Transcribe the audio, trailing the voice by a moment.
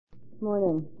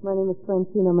Morning. My name is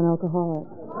Francine. I'm an alcoholic.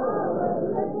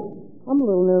 I'm a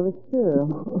little nervous too.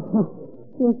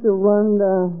 Seems to run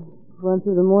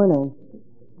through the morning.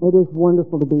 It is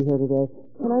wonderful to be here today.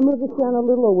 Can I move this down a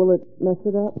little, or will it mess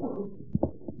it up?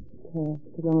 Okay,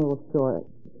 because I'm a little short.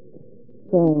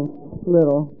 Thanks.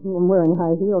 Little. I'm wearing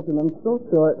high heels and I'm still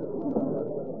short.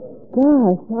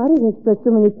 Gosh, I didn't expect so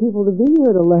many people to be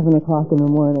here at 11 o'clock in the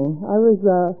morning. I was,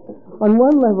 on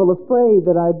one level, afraid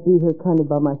that I'd be here kind of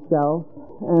by myself.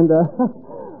 And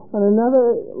on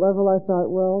another level, I thought,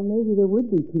 well, maybe there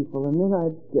would be people. And then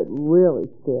I'd get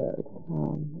really scared.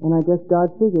 And I guess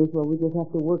God figures, well, we just have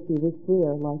to work through this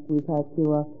fear like we've had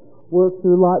to work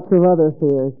through lots of other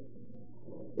fears.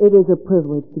 It is a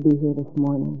privilege to be here this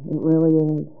morning. It really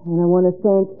is. And I want to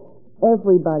thank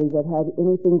everybody that had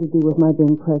anything to do with my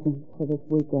being present for this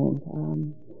weekend.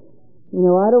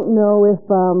 I don't know if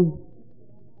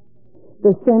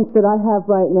the sense that I have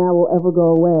right now will ever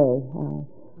go away.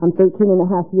 I'm 13 and a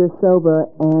half years sober,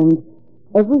 and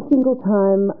every single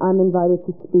time I'm invited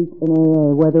to speak in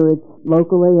AA, whether it's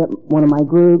locally at one of my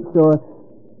groups or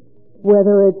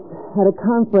whether it's at a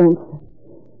conference,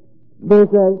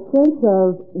 there's a sense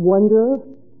of wonder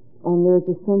and there's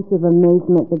a sense of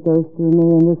amazement that goes through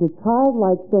me, and there's a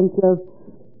childlike sense of,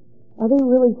 are they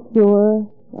really sure?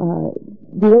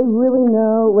 Do they really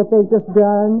know what they've just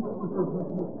done?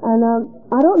 And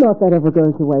I don't know if that ever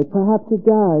goes away. Perhaps it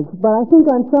does. But I think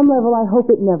on some level I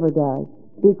hope it never does,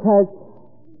 because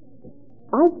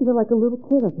I feel like a little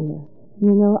kid up here.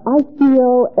 I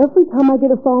feel every time I get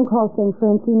a phone call saying,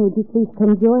 Francine, would you please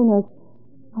come join us?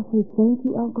 I say, thank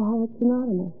you, Alcoholics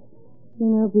Anonymous.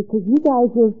 Because you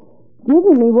guys have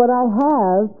given me what I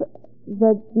have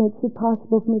that makes it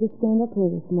possible for me to stand up here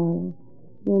this morning.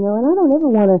 And I don't ever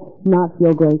want to not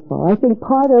feel grateful. I think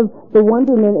part of the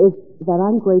wonderment is that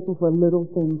I'm grateful for little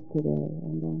things today.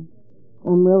 And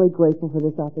I'm really grateful for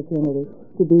this opportunity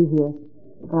to be here.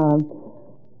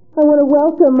 I want to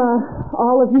welcome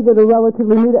all of you that are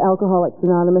relatively new to Alcoholics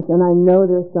Anonymous, and I know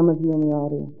there's some of you in the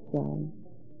audience.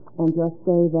 And just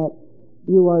say that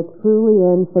you are truly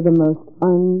in for the most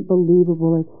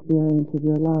unbelievable experience of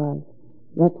your lives.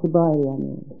 That's sobriety, I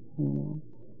mean.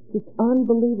 Just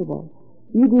unbelievable.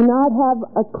 You do not have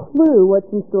a clue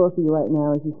what's in store for you right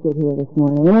now as you sit here this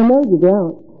morning. And I know you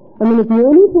don't. I mean, if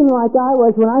you're anything like I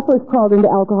was when I first called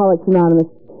into Alcoholics Anonymous,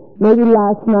 maybe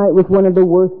last night was one of the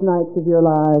worst nights of your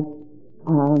lives.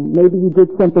 Maybe you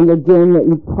did something again that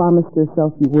you promised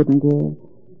yourself you wouldn't do,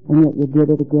 and yet you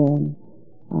did it again.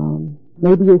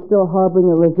 Maybe you're still harboring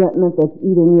a resentment that's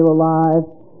eating you alive.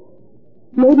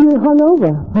 Maybe you're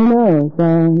hungover. Who knows?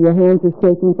 Your hands are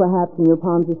shaking perhaps and your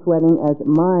palms are sweating as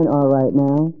mine are right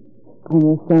now. And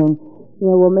you're saying,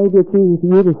 well, maybe it's easy for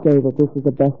you to say that this is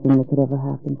the best thing that could ever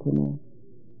happen to me.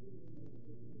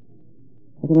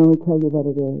 I can only tell you that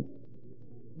it is.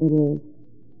 It is.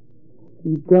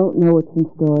 You don't know what's in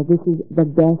store. This is the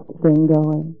best thing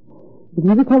going. If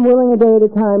you become willing a day at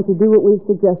a time to do what we've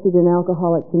suggested in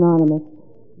Alcoholics Anonymous,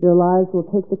 your lives will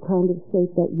take the kind of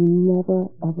shape that you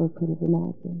never, ever could have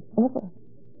imagined. Ever.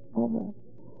 Ever.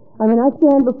 I mean, I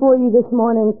stand before you this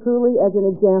morning truly as an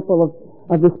example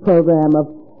of this program,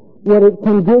 of what it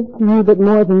can give to you, but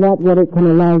more than that, what it can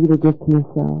allow you to give to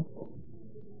yourself.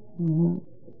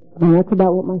 And that's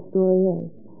about what my story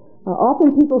is.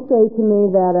 Often people say to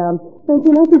me that,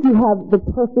 Francine, I think you have the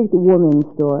perfect woman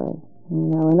story.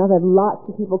 And I've had lots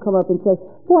of people come up and say,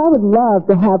 I would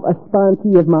love to have a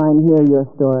sponsee of mine hear your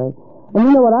story.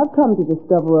 And what I've come to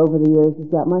discover over the years is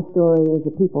that my story is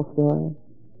a people story.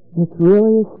 It's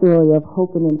really a story of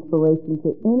hope and inspiration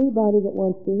to anybody that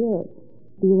wants to hear it,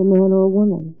 be it a man or a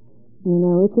woman.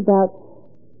 It's about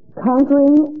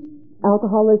conquering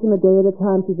alcoholism a day at a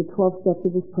time through the 12 steps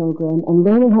of this program and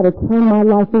learning how to turn my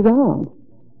life around.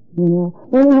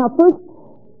 Learning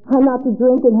how not to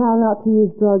drink and how not to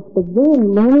use drugs, but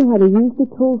then learning how to use the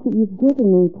tools that you've given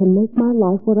me to make my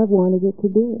life what I've wanted it to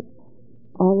be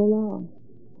all along.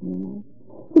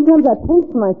 Sometimes I think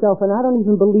to myself, and I don't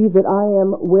even believe that I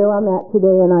am where I'm at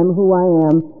today and I'm who I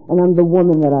am and I'm the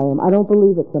woman that I am. I don't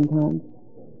believe it sometimes.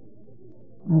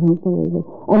 I don't believe it.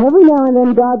 And every now and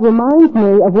then God reminds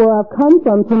me of where I've come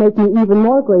from to make me even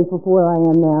more grateful for where I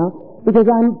am now,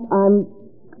 because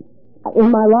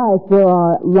in my life, there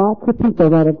are lots of people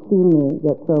that have seen me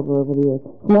get sober over the years.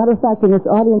 As a matter of fact, in this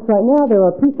audience right now, there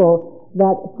are people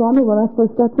that saw me when I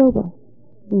first got sober.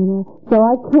 So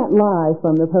I can't lie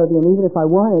from the podium, even if I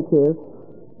wanted to.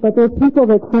 But there are people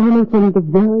that saw me from the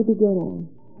very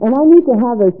beginning. And I need to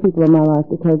have those people in my life,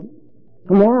 because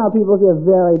now people see a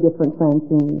very different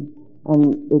Francine.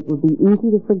 And it would be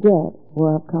easy to forget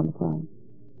where I've come from.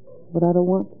 But I don't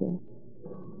want to.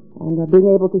 And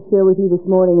being able to share with you this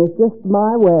morning is just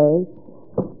my way,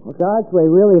 or God's way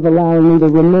really, of allowing me to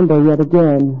remember yet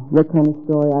again what kind of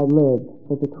story I lived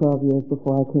for the 12 years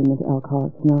before I came into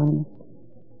Alcoholics Anonymous.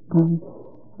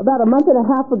 About a month and a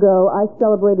half ago, I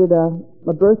celebrated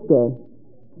a birthday.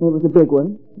 It was a big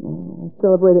one. I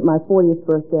celebrated my 40th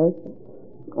birthday.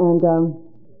 And,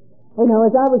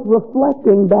 as I was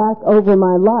reflecting back over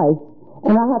my life,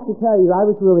 and I have to tell you, I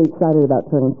was really excited about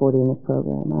turning 40 in this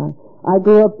program. I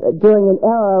grew up during an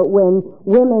era when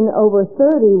women over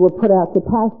 30 were put out to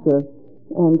pasture.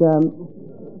 And,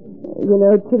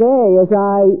 today, as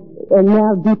I am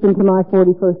now deep into my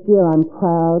 41st year, I'm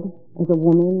proud as a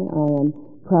woman. I am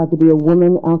proud to be a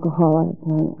woman alcoholic.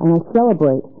 And I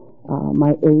celebrate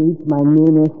my age, my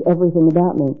newness, everything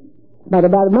about me. But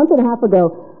about a month and a half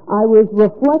ago, I was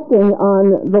reflecting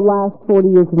on the last 40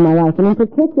 years of my life, and in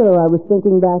particular, I was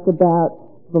thinking back about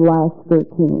the last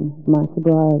 13, my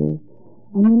sobriety.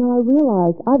 And I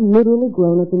realized I've literally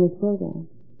grown up in this program.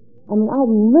 I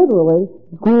literally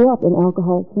grew up in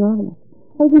Alcoholics Anonymous.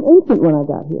 I was an infant when I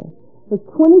got here. I was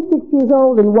 26 years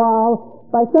old, and while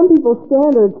by some people's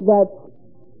standards that's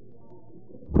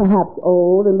perhaps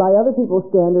old, and by other people's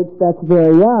standards that's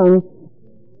very young,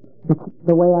 it's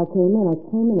the way I came in. I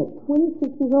came in at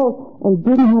 26 years old and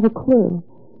didn't have a clue.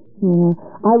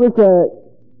 I was a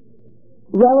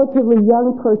relatively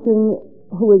young person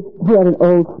who had an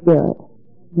old spirit.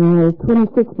 I was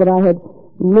 26, but I had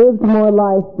lived more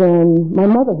life than my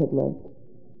mother had lived,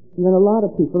 than a lot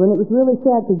of people. And it was really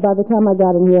sad because by the time I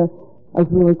got in here, I was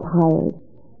really tired.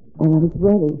 And I was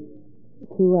ready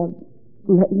to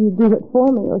let you do it for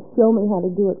me or show me how to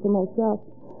do it for myself.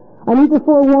 I need to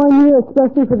forewarn you,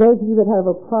 especially for those of you that have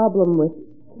a problem with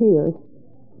tears.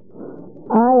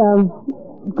 I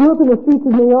grew up in the streets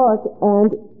of New York, and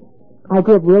I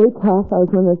grew up really tough. I was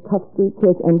one of those tough street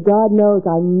kids, and God knows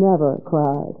I never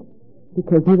cried,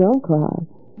 because you don't cry.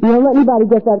 You don't let anybody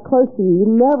get that close to you.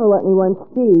 You never let anyone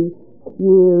see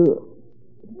you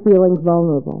feeling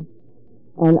vulnerable.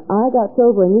 And I got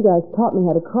sober, and you guys taught me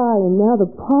how to cry, and now the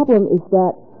problem is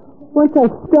that once I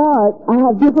start, I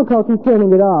have difficulty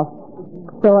turning it off.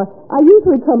 So I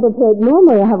usually come prepared.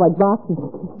 Normally I have like boxes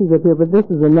of tissues up here, but this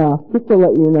is enough, just to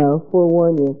let you know,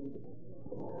 forewarn you.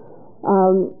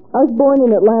 I was born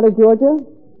in Atlanta, Georgia,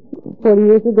 40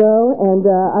 years ago, and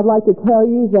I'd like to tell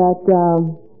you that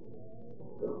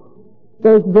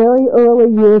those very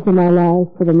early years of my life,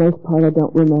 for the most part, I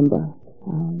don't remember.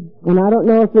 And I don't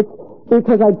know if it's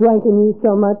because I drank and used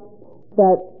so much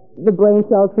that the brain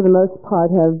cells, for the most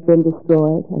part, have been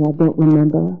destroyed, and I don't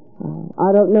remember. I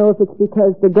don't know if it's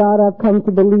because the God I've come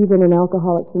to believe in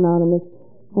Alcoholics Anonymous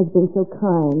has been so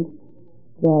kind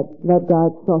that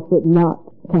God saw fit not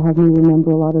to have me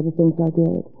remember a lot of the things I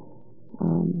did.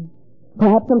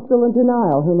 Perhaps I'm still in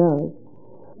denial, who knows.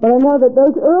 But I know that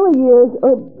those early years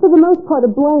are, for the most part,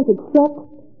 a blank, except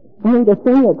I think the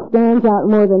thing that stands out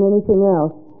more than anything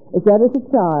else is that as a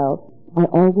child, I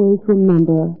always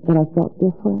remember that I felt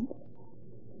different.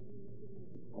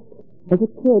 As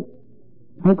a kid,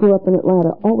 I grew up in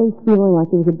Atlanta, always feeling like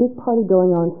there was a big party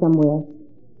going on somewhere,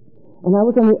 and I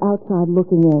was on the outside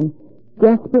looking in,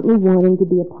 desperately wanting to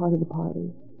be a part of the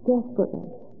party. Desperately.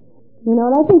 And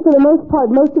I think for the most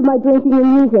part, most of my drinking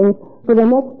and using for the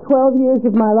next 12 years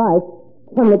of my life,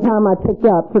 from the time I picked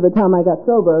up to the time I got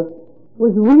sober,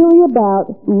 was really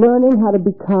about learning how to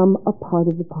become a part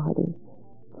of the party.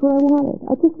 That's what I wanted.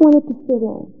 I just wanted to fit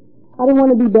in. I didn't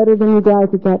want to be better than you guys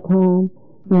at that time.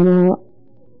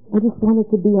 I just wanted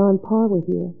to be on par with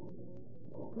you.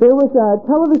 There was a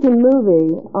television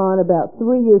movie on about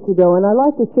 3 years ago, and I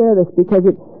like to share this because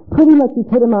it pretty much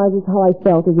epitomizes how I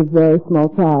felt as a very small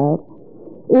child.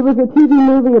 It was a TV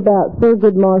movie about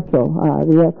Thurgood Marshall,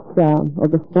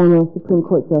 the former Supreme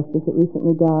Court Justice that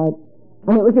recently died.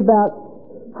 And it was about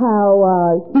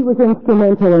how he was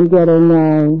instrumental in getting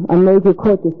a major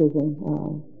court decision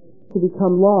to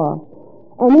become law.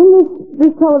 And in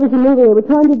this television movie, they were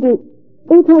trying to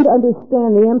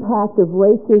understand the impact of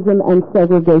racism and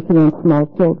segregation on small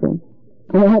children.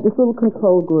 And they had this little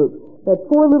control group. They had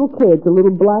 4 little kids, a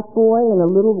little black boy and a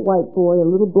little white boy, a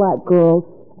little black girl,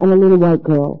 and a little white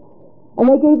girl. And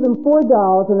they gave them 4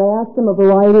 dolls, and they asked them a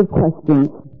variety of questions.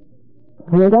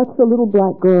 And that's the little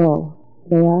black girl.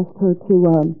 They asked her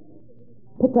to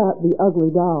pick out the ugly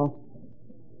doll.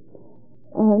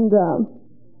 And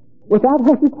without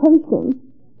hesitation,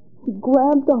 she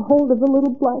grabbed a hold of the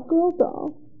little black girl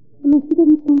doll. She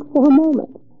didn't think for a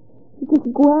moment. She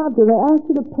just grabbed her. They asked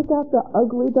her to pick out the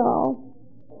ugly doll.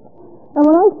 And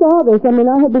when I saw this, I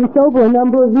had been sober a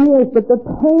number of years, but the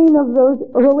pain of those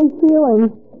early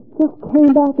feelings just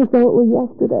came back as though it were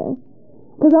yesterday.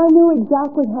 because I knew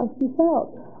exactly how she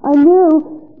felt. I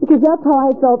knew because that's how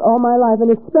I felt all my life, and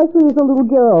especially as a little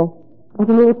girl, as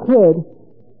a little kid,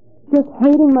 just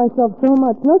hating myself so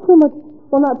much. Not so much,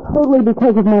 well, not totally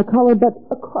because of my color, but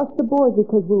across the board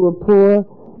because we were poor.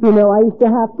 You know, I used to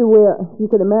have to wear, you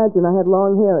can imagine, I had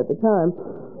long hair at the time,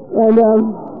 and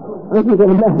as you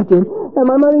can imagine, and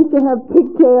my mother used to have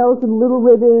pigtails and little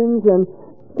ribbons, and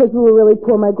because we were really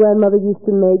poor, my grandmother used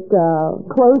to make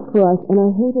clothes for us, and I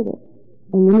hated it.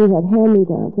 And then we had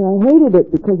hand-me-downs, and I hated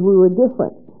it because we were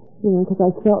different, you know, because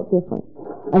I felt different.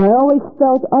 And I always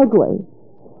felt ugly.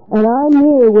 And I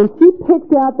knew, when she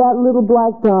picked out that little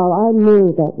black doll, I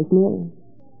knew that was me.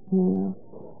 You know?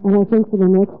 And I think for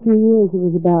the next few years, it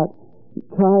was about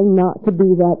trying not to be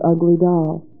that ugly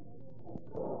doll.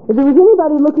 If there was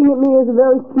anybody looking at me as a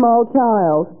very small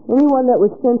child, anyone that was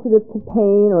sensitive to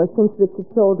pain or sensitive to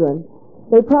children,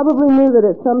 they probably knew that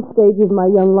at some stage of my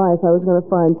young life I was going to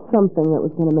find something that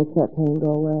was going to make that pain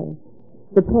go away.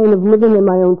 The pain of living in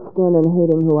my own skin and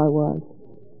hating who I was.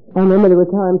 I remember there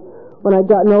were times when I'd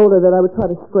gotten older that I would try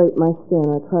to scrape my skin.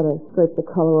 I'd try to scrape the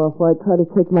color off, or I'd try to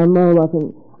take my mole off,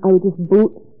 and I would just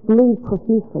bleed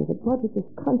profusely. The blood would just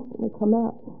constantly come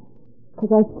out. Because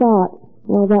I thought,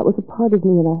 well, that was a part of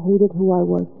me, and I hated who I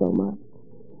was so much.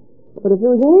 But if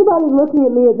there was anybody looking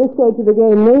at me at this stage of the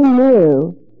game, they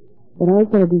knew that I was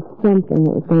going to do something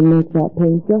that was going to make that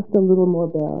pain just a little more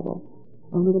bearable,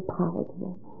 a little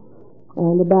palatable.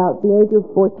 And about the age of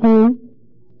 14,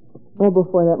 or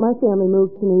before that, my family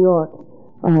moved to New York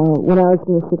when I was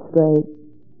in the 6th grade.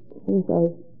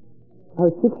 I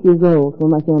was 6 years old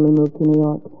when my family moved to New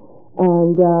York.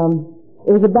 And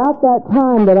it was about that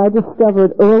time that I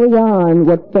discovered early on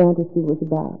what fantasy was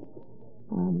about.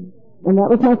 And that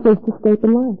was my first escape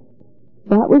in life.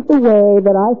 That was the way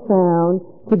that I found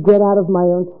to get out of my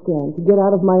own skin, to get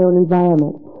out of my own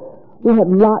environment. We had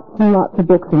lots and lots of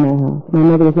books in my house. My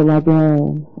mother was a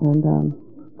librarian, and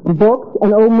books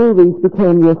and old movies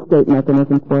became the escape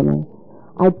mechanism for me.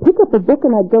 I'd pick up a book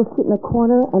and I'd go sit in a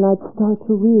corner and I'd start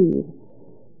to read.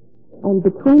 And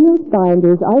between those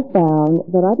binders, I found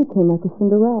that I became like a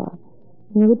Cinderella.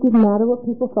 You know, it didn't matter what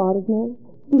people thought of me.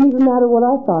 It didn't even matter what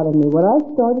I thought of me. When I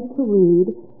started to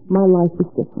read, my life was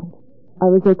different. I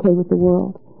was okay with the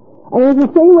world. And it was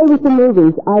the same way with the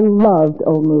movies. I loved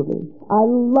old movies. I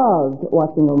loved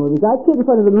watching old movies. I'd sit in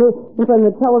front of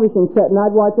the television set, and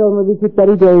I'd watch old movies with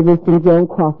Betty Davis and Joan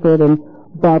Crawford and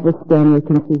Barbara Stanwyck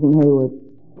and Susan Hayward.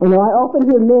 You know, I often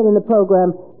hear men in the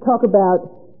program talk about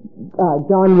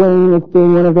John Wayne as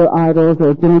being one of their idols,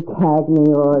 or Jimmy Cagney,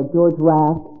 or George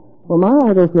Raft. Well, my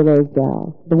idols were those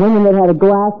gals. The women that had a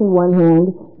glass in one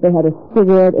hand, they had a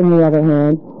cigarette in the other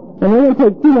hand, and they didn't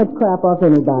take too much crap off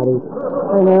anybody,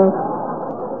 you know.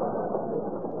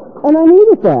 And I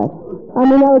needed that. I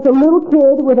mean, I was a little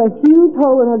kid with a huge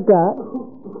hole in her gut,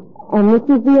 and this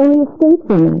was the only escape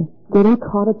for me, getting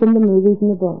caught up in the movies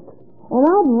and the books. And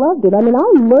I loved it. I mean, I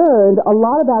learned a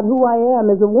lot about who I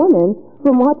am as a woman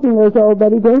from watching those old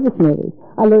Betty Davis movies.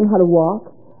 I learned how to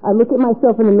walk. I'd look at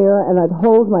myself in the mirror, and I'd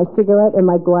hold my cigarette in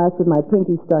my glass with my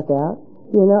pinky stuck out,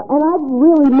 you know, and I'd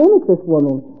really mimic this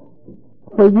woman.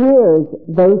 For years,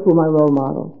 those were my role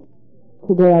models.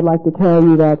 Today, I'd like to tell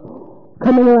you that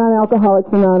coming around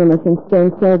Alcoholics Anonymous and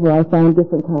staying sober, I found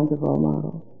different kinds of role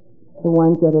models. The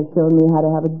ones that have shown me how to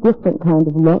have a different kind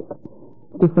of look,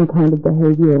 different kind of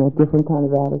behavior, and a different kind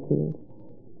of attitude.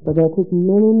 But that took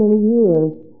many, many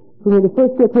years for me to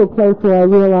first get to a place where I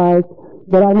realized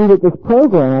that I needed this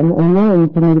program, and then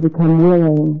for me to become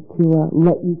willing to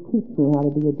let you teach me how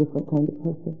to be a different kind of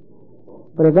person.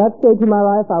 But at that stage of my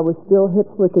life, I was still hip,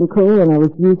 slick, and cool, and I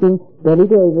was using Betty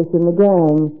Davis and the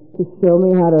gang to show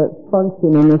me how to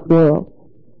function in this world.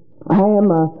 I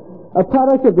am a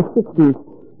product of the 60s,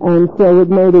 and so it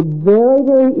made it very,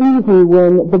 very easy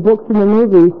when the books and the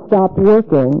movies stopped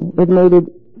working. It made it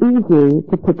easy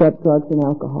to pick up drugs and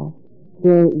alcohol.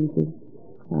 Very easy.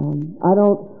 I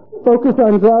don't focus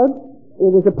on drugs.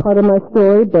 It is a part of my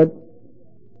story, but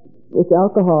it's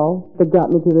alcohol that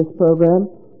got me to this program.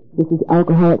 This is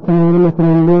Alcoholics Anonymous, and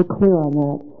I'm real clear on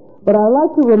that. But I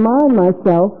like to remind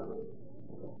myself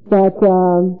that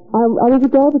I was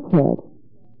a garbage head.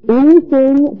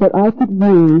 Anything that I could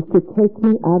use to take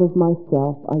me out of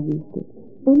myself, I used it.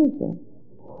 Anything.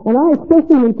 And I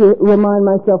especially need to remind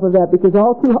myself of that, because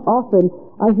all too often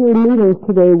I hear meetings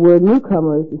today where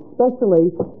newcomers,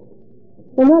 especially,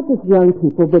 and not just young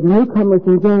people, but newcomers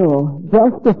in general,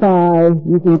 justify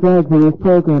using drugs in this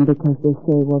program because they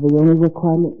say, well, the only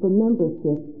requirement for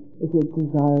membership is a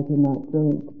desire to not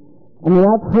drink. I mean,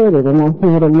 I've heard it, and I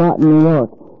hear it a lot in New York,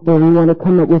 where we want to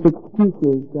come up with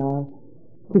excuses.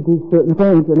 to do certain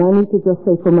things. And I need to just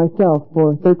say for myself,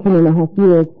 for 13 and a half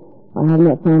years, I have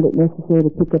not found it necessary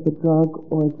to pick up a drug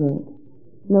or a drink.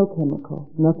 No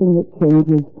chemical, nothing that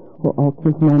changes or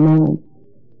alters my mind.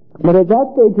 But at that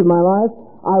stage of my life,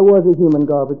 I was a human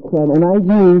garbage can, and I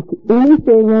used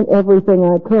anything and everything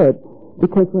I could.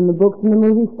 Because when the books and the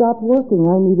movies stopped working,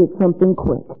 I needed something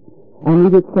quick. I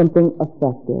needed something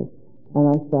effective. And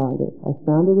I found it. I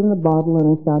found it in the bottle and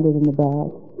I found it in the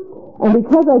bag. And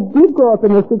because I did grow up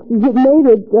in the 60s, it made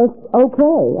it just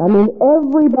okay. I mean,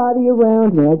 everybody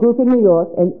around me, I grew up in New York,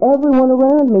 and everyone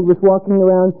around me was walking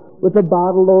around with a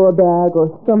bottle or a bag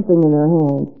or something in their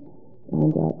hand.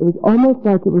 And it was almost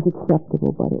like it was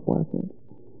acceptable, but it wasn't.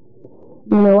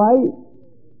 You know,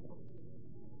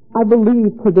 I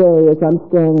believe today, as I'm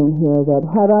standing here, that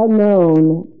had I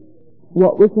known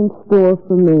what was in store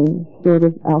for me, short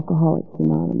of Alcoholics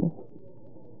Anonymous,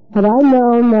 had I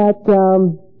known that,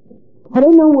 had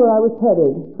I known where I was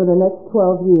headed for the next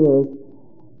 12 years,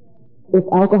 if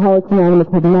Alcoholics Anonymous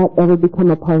had not ever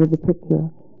become a part of the picture,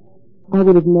 I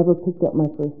would have never picked up my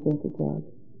first drink of drugs.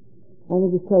 I'm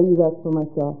going to just tell you that for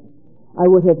myself. I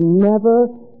would have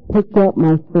never picked up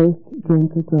my first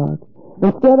drink of drugs.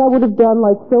 Instead, I would have done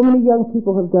like so many young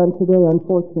people have done today,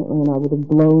 unfortunately, and I would have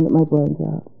blown my brains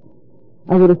out.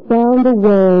 I would have found a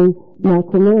way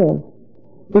not to live.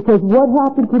 Because what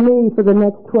happened to me for the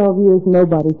next 12 years,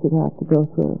 nobody should have to go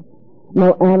through.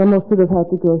 No animal should have had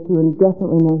to go through, and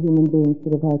definitely no human being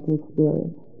should have had to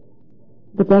experience.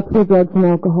 But that's where drugs and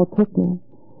alcohol took me.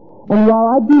 And while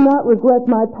I do not regret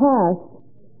my past,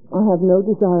 I have no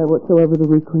desire whatsoever to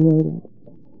recreate it.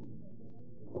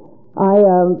 I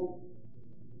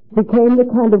became the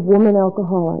kind of woman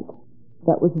alcoholic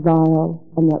that was vile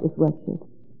and that was wretched.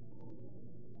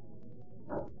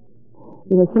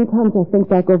 You know, sometimes I think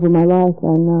back over my life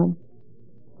and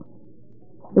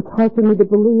it's hard for me to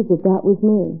believe that that was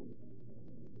me.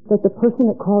 That the person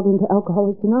that called into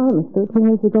Alcoholics Anonymous 13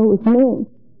 years ago was me.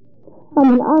 I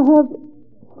mean, I have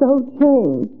so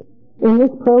changed in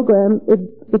this program,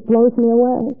 it blows me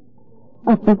away.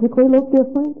 I physically look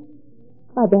different.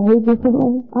 I behave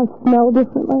differently. I smell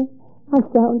differently. I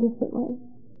sound differently.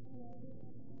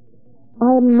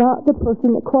 I am not the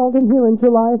person that crawled in here in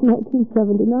July of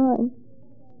 1979.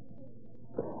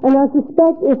 And I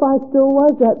suspect if I still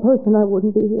was that person, I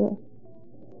wouldn't be here.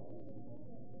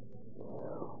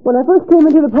 When I first came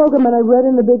into the program and I read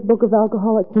in the big book of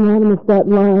Alcoholics Anonymous that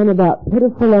line about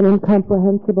pitiful and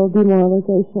incomprehensible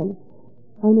demoralization,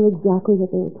 I knew exactly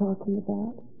what they were talking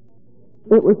about.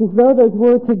 It was as though those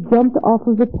words had jumped off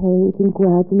of the page and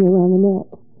grabbed me around the neck.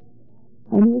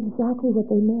 I knew exactly what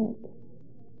they meant.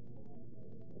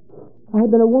 I had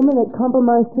been a woman that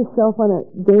compromised herself on a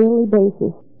daily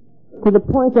basis to the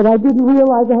point that I didn't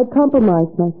realize I had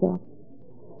compromised myself.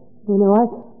 You know,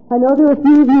 I know there are a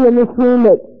few of you in this room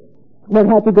that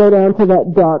had to go down to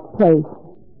that dark place.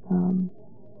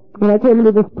 When I came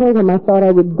into this program, I thought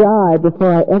I would die before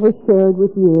I ever shared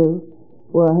with you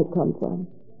where I had come from.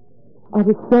 I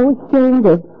was so ashamed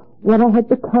of what I had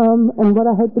become and what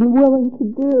I had been willing to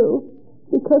do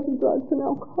because of drugs and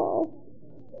alcohol.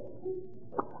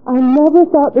 I never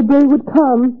thought the day would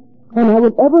come when I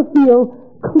would ever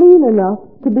feel clean enough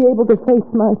to be able to face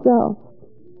myself.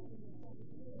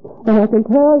 And I can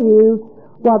tell you,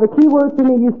 while the key word for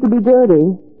me used to be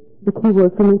dirty, the key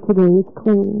word for me today is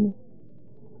clean.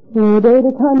 And a day at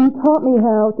a time, you taught me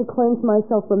how to cleanse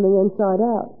myself from the inside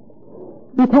out.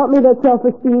 You taught me that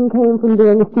self-esteem came from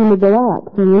doing esteemable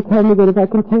acts, and you told me that if I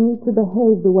continued to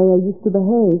behave the way I used to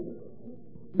behave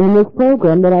in this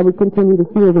program, that I would continue to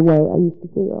feel the way I used to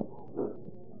feel.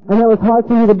 And that was hard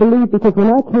for me to believe because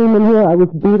when I came in here, I was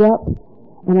beat up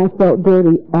and I felt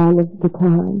dirty all of the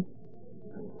time.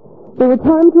 There were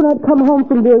times when I'd come home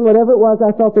from doing whatever it was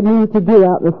I felt the need to do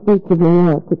out in the streets of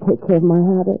New York to take care of my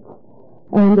habits.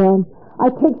 And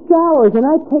I'd take showers, and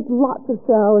I'd take lots of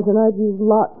showers, and I'd use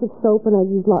lots of soap, and I'd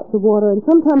use lots of water, and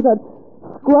sometimes I'd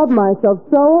scrub myself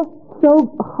so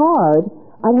hard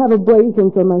I'd have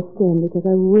abrasions on my skin because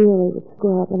I really would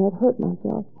scrub, and I'd hurt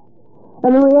myself.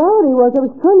 And the reality was I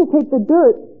was trying to take the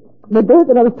dirt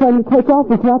that I was trying to take off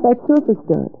was not that surface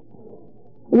dirt.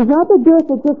 It was not the dirt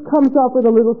that just comes off with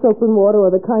a little soap and water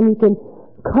or the kind you can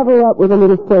cover up with a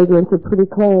little fragrance or pretty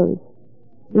clothes.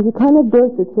 It was the kind of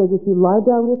dirt that says if you lie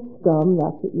down with scum,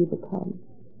 that's what you become.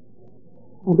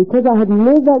 And because I had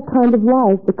lived that kind of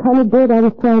life, the kind of dirt I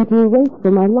was trying to erase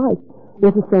from my life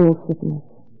was a soul sickness.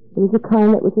 It was the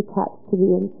kind that was attached to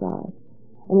the inside.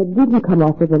 And it didn't come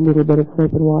off with a little bit of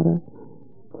soap and water.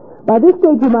 By this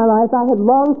stage of my life, I had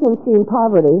long since seen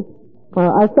poverty.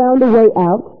 I found a way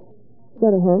out. Is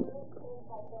that a hint?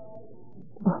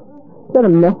 Is that a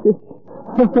message?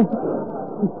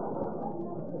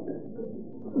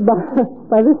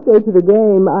 By this stage of the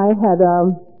game, I had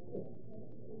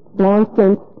long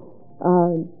since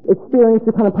experienced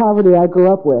the kind of poverty I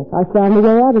grew up with. I found a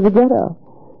way out of the ghetto.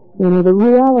 You know, the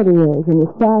reality is, and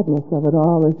the sadness of it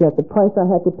all, is that the price I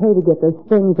had to pay to get those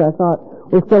things I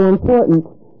thought were so important,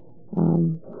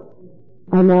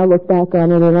 I now look back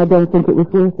on it and I don't think it was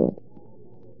worth it.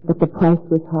 But the price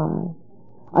was high.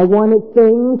 I wanted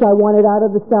things. I wanted out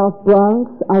of the South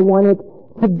Bronx. I wanted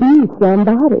to be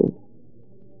somebody.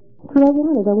 That's what I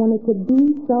wanted. I wanted to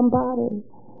be somebody.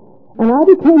 And I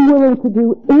became willing to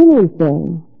do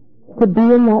anything to be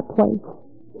in that place.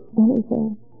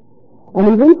 Anything. And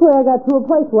eventually I got to a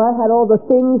place where I had all the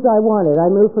things I wanted.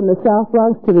 I moved from the South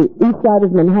Bronx to the east side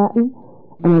of Manhattan,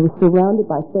 and I was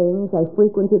surrounded by things. I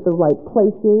frequented the right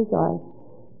places. I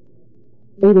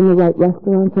ate in the right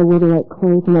restaurants. I wore the right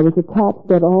clothes, and I was attached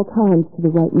at all times to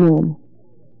the right men.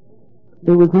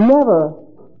 There was never,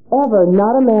 ever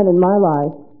not a man in my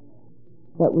life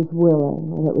that was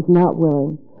willing, or that was not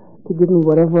willing, to give me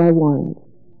whatever I wanted.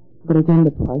 But again,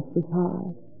 the price was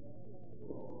high.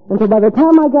 And so by the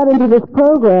time I got into this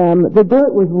program, the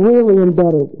dirt was really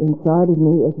embedded inside of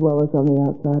me as well as on the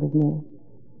outside of me.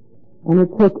 And it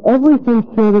took everything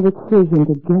short of excision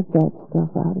to get that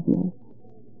stuff out of me.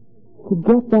 To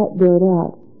get that dirt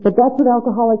out. But that's what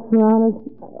Alcoholics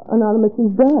Anonymous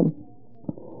has done.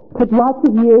 It took lots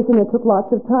of years and it took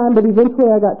lots of time, but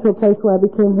eventually I got to a place where I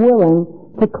became willing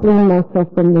to clean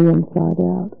myself from the inside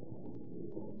out.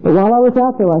 But while I was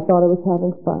out there, I thought I was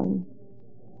having fun.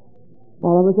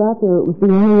 While I was out there, it was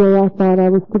the only way I thought I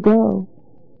was to go.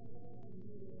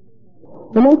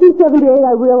 In 1978,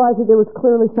 I realized that there was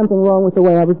clearly something wrong with the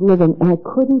way I was living, and I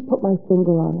couldn't put my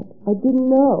finger on it. I didn't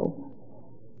know.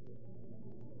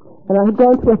 And I had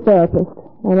gone to a therapist,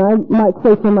 and I might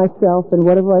say for myself, and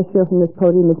whatever I share from this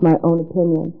podium is my own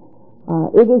opinion.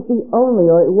 It is the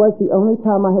only, or it was the only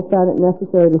time I have found it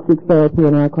necessary to seek therapy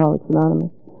in Alcoholics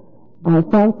Anonymous. I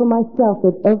found for myself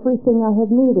that everything I had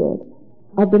needed,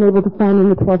 I've been able to find in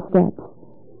the 12 steps.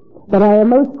 But I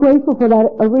am most grateful for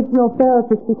that original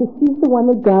therapist because she's the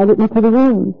one that guided me to the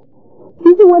rooms.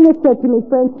 She's the one that said to me,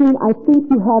 Francine, I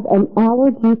think you have an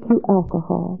allergy to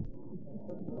alcohol.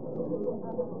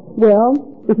 Well,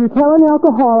 if you tell an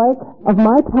alcoholic of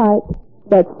my type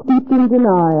that's steeped in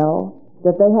denial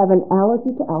that they have an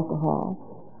allergy to alcohol,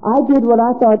 I did what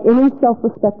I thought any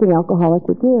self-respecting alcoholic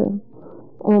would do.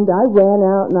 And I ran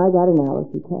out and I got an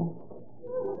allergy test.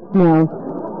 Now,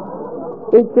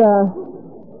 it's,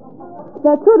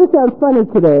 that sort of sounds funny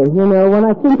today, you know, when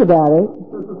I think about it.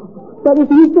 But if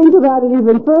you think about it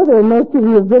even further, and most of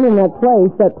you have been in that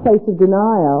place of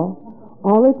denial,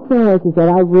 all it says is that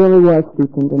I really was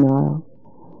steeped in denial.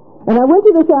 And I went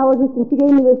to this allergist and she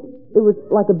gave me this, it was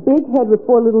like a big head with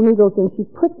 4 little needles, and she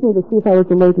pricked me to see if I was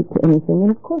allergic to anything,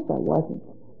 and of course I wasn't.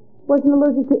 Wasn't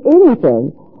allergic to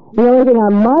anything. The only thing I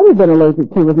might have been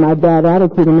allergic to was my bad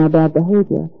attitude and my bad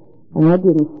behavior. And that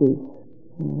didn't cease.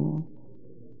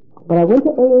 But I went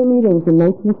to AA meetings in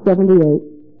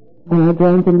 1978, and I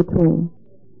joined in between.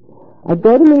 I'd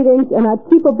go to meetings, and I'd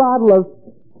keep a bottle of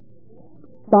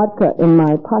vodka in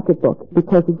my pocketbook,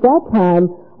 because at that time,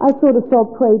 I sort of fell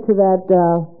prey to that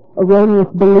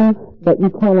erroneous belief that you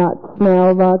cannot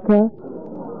smell vodka.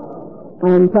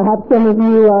 And perhaps some of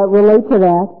you relate to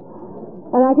that.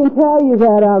 And I can tell you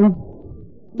that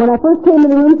when I first came to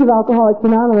the rooms of Alcoholics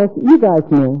Anonymous, you guys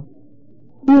knew.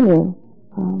 You knew.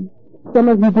 Some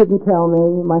of you didn't tell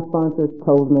me. My sponsors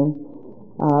told me.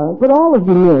 But all of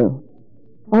you knew.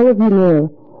 All of you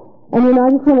knew. And you know, I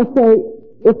just want to say,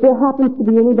 if there happens to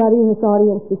be anybody in this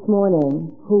audience this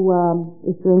morning who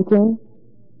is drinking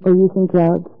or using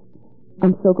drugs,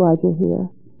 I'm so glad you're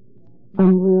here.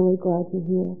 I'm really glad you're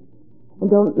here. And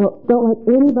don't let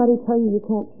anybody tell you you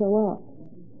can't show up.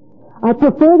 I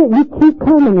prefer that you keep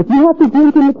coming. If you have to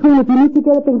drink in between, if you need to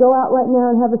get up and go out right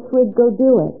now and have a swig, go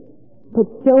do it. But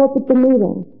show up at the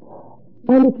meeting.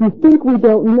 And if you think we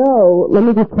don't know, let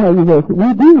me just tell you this.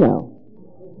 We do know.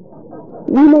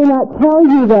 We may not tell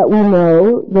you that we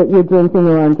know that you're drinking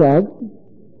or on drugs,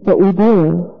 but we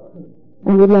do.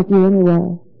 And we love you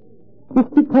anyway. Just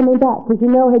keep coming back. Because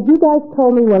you know, had you guys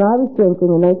told me when I was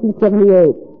drinking in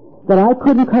 1978 that I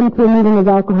couldn't come to a meeting of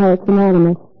Alcoholics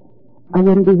Anonymous, I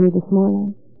wouldn't be here this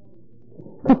morning.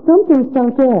 Because something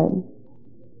sunk in.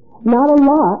 Not a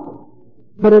lot,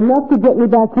 but enough to get me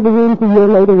back to the rooms a year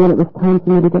later when it was time for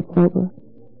me to get sober.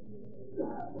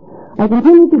 I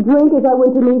continued to drink as I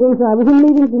went to meetings, and I was in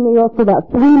meetings in New York for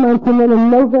about 3 months, and then in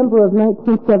November of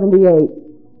 1978,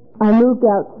 I moved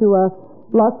out to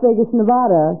Las Vegas,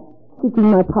 Nevada, seeking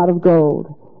my pot of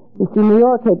gold. You see, New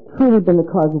York had truly been the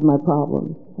cause of my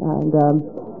problems. And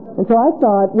so I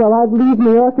thought, well, I'd leave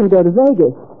New York and go to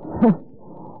Vegas.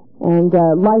 And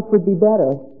life would be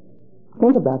better.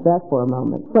 Think about that for a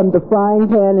moment. From the frying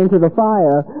pan into the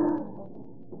fire.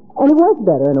 And it was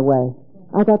better in a way.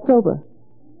 I got sober.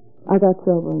 I got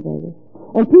sober in Vegas.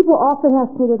 And people often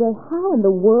ask me today, how in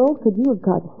the world could you have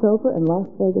gotten sober in Las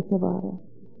Vegas, Nevada?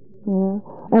 Yeah.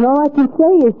 And all I can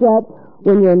say is that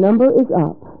when your number is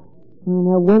up,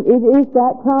 when it is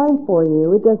that time for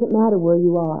you, it doesn't matter where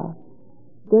you are.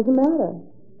 It doesn't matter.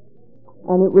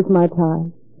 And it was my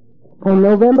time. In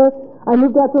November, I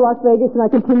moved out to Las Vegas and I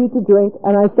continued to drink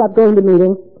and I stopped going to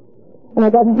meetings. And I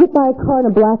got hit by a car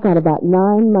in a blackout about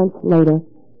 9 months later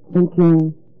in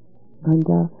June. And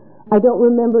I don't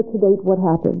remember to date what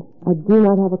happened. I do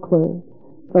not have a clue.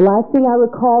 The last thing I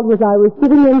recalled was I was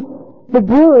sitting in the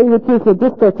brewery, which is a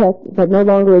discotheque that no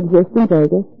longer exists in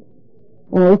Vegas.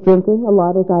 And I was drinking a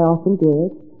lot, as I often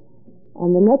did.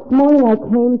 And the next morning I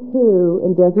came to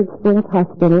in Desert Springs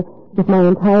Hospital with my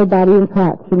entire body in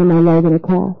traction and my leg in a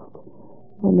cast.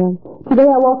 And today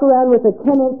I walk around with a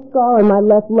 10-inch scar on my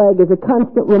left leg as a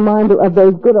constant reminder of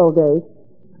those good old days,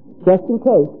 just in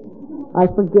case I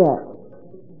forget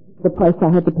the price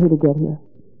I had to pay to get here.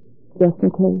 Just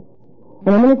in case.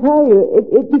 And I'm going to tell you,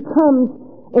 it becomes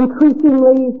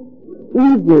increasingly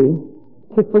easy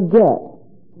to forget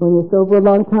when you're sober a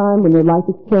long time, when your life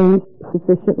has changed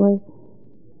sufficiently.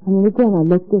 I mean, again, I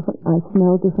look different, I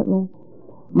smell differently.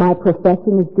 My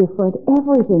profession is different.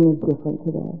 Everything is different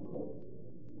today.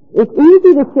 It's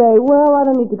easy to say, well, I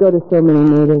don't need to go to so many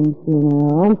meetings,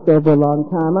 I'm sober a long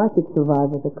time, I could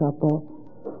survive with a couple.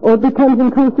 Or it becomes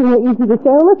increasingly easy to say,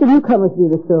 oh, let the newcomers do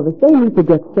the service. They need to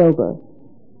get sober.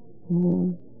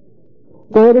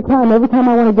 Day at a time, every time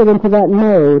I want to get into that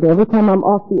mode, every time I'm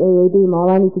off the AA beam,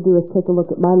 all I need to do is take a look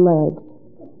at my leg,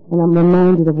 and I'm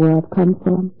reminded of where I've come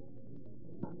from.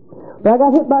 But I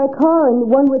got hit by a car, and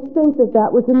one would think that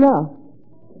that was enough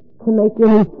to make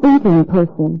any thinking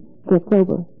person get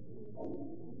sober.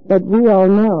 But we all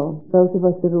know, those of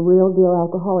us that are real deal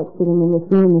alcoholics sitting in this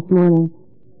room this morning,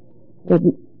 that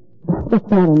that's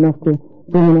not enough to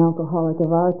bring an alcoholic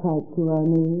of our type to our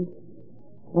knees.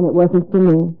 And it wasn't for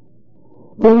me.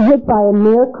 Being hit by a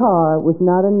mere car was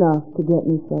not enough to get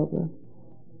me sober.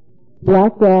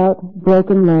 Blacked out,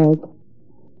 broken leg,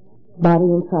 body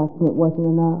in traction, it wasn't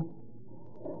enough.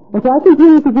 And so I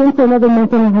continued to drink for another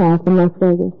month and a half in Las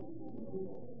Vegas.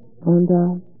 And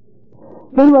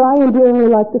then what I endearingly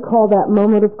like to call that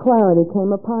moment of clarity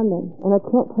came upon me. And I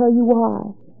can't tell you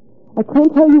why. I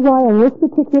can't tell you why on this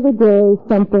particular day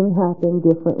something happened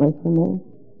differently for me.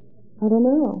 I don't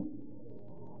know.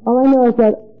 All I know is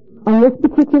that on this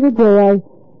particular day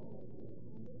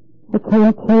I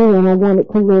came to and I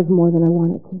wanted to live more than I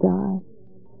wanted to die.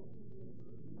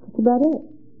 That's about it.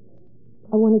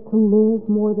 I wanted to live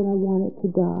more than I wanted to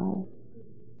die.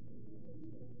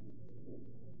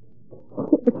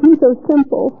 It seems so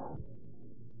simple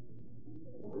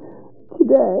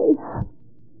today.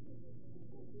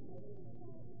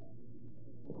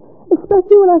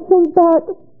 Especially when I think back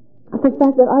to the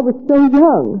fact that I was so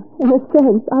young, in a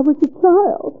sense. I was a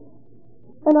child.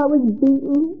 And I was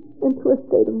beaten into a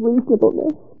state of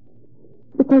reasonableness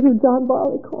because of John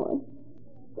Barleycorn.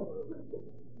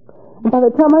 And by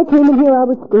the time I came in here, I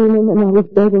was screaming and I was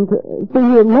begging for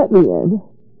you to let me in.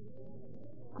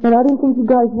 And I didn't think you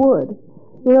guys would.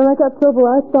 When I got sober,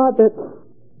 I thought that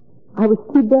I was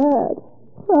too bad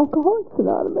for Alcoholics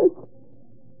Anonymous.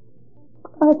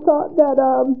 I thought that,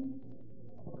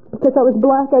 because I was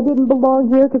black, I didn't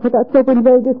belong here because I got sober in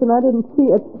Vegas and I didn't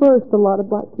see at first a lot of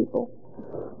black people.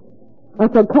 I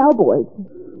saw cowboys.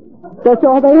 That's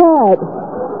all they had.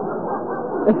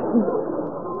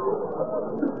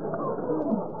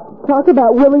 Talk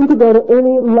about willing to go to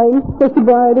any length for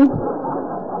sobriety.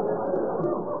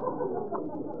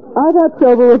 I got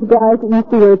sober with guys that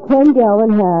used to wear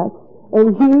 10-gallon hats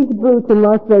and huge boots in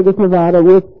Las Vegas, Nevada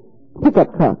with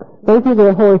pickup trucks. Those are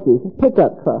their horses,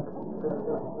 pickup trucks.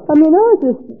 I mean, I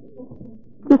was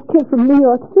this kid from New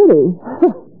York City.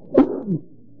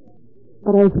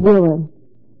 But I was willing.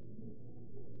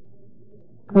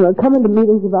 I would come into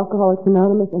meetings of Alcoholics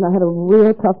Anonymous, and I had a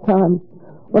real tough time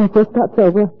when I first got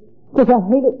sober, because I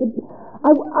hated it.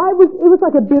 It was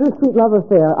like a bittersweet love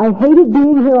affair. I hated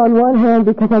being here on one hand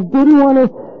because I didn't want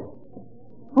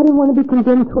to be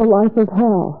condemned to a life of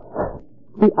hell.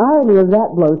 The irony of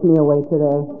that blows me away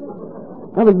today.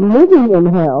 I was living in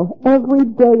hell every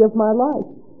day of my life.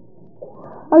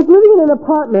 I was living in an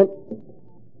apartment.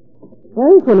 I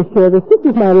just want to share this. This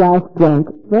is my last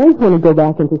drunk. I just want to go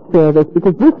back and to share this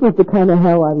because this was the kind of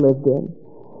hell I lived in.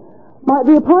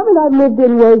 The apartment I lived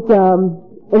in was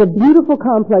in a beautiful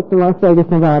complex in Las Vegas,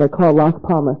 Nevada called Las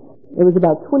Palmas. It was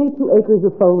about 22 acres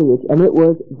of foliage, and it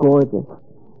was gorgeous.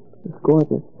 It was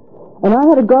gorgeous. And I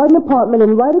had a garden apartment,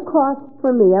 and right across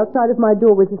from me, outside of my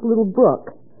door, was this little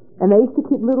brook. And they used to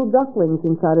keep little ducklings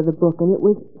inside of the brook, and it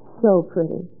was so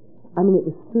pretty. I mean, it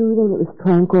was soothing, it was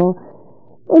tranquil.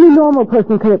 Any normal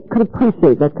person could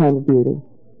appreciate that kind of beauty.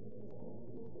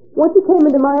 Once you came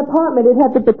into my apartment, it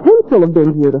had the potential of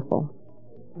being beautiful,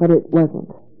 but it wasn't.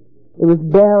 It was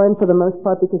barren for the most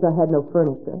part because I had no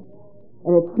furniture.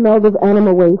 And it smelled of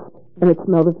animal waste, and it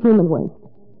smelled of human waste,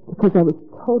 because I was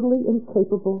totally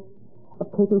incapable of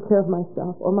taking care of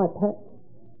myself or my pets.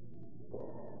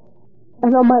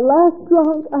 And on my last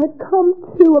drunk, I had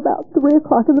come to about 3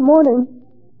 o'clock in the morning.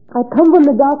 I'd come from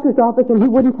the doctor's office, and he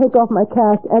wouldn't take off my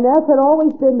cast, and as had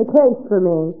always been the case for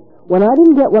me, when I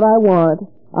didn't get what I wanted,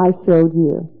 I showed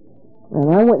you.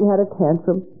 And I went and had a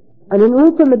tantrum. And en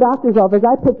route from the doctor's office,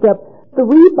 I picked up 3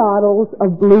 bottles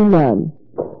of Blue Nun.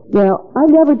 Now, I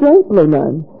never drank Blue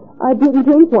Nun. I didn't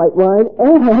drink white wine,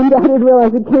 and I didn't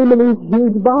realize it came in these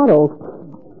huge bottles.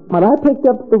 But I picked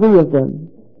up 3 of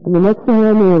them. And the next thing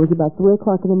I knew, it was about 3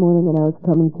 o'clock in the morning, and I was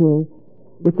coming to,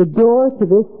 with the door to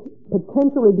this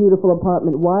potentially beautiful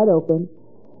apartment wide open.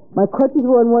 My crutches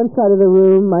were on one side of the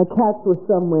room, my cats were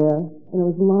somewhere, and I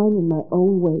was lying in my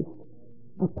own waste,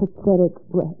 a pathetic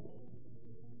wretch.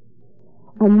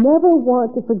 I never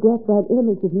want to forget that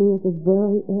image of me at the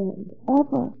very end,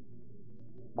 ever,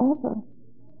 ever.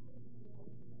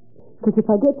 Because if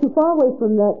I get too far away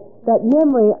from that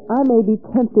memory, I may be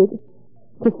tempted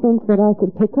to think that I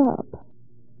could pick up.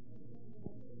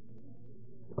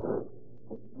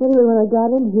 Anyway, when I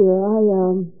got in here,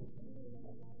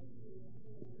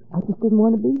 I just didn't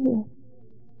want to be here.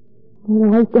 You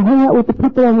know, I used to hang out with the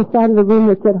people on the side of the room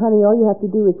that said, honey, all you have to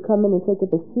do is come in and take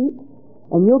up a seat,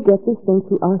 and you'll get this thing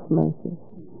through osmosis.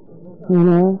 You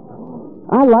know?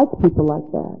 I like people like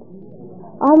that.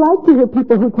 I like to hear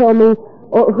people who tell me,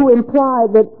 or who imply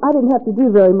that I didn't have to do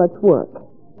very much work.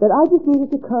 That I just needed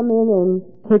to come in and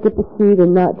take up a seat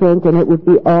and not drink, and it would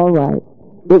be all right.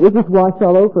 It would just wash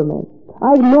all over me.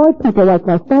 I ignored people like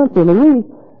my sponsor, Louise,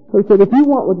 who said, if you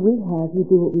want what we have, you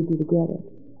do what we do together.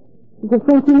 She said,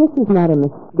 Francine, this is not a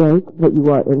mistake that you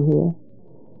are in here.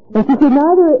 And she said,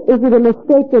 neither is it a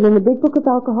mistake that in the Big Book of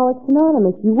Alcoholics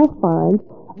Anonymous you will find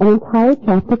an entire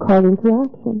chapter called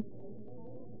Interaction.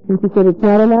 And she said, it's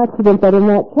not an accident that in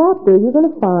that chapter you're going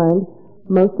to find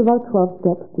most of our 12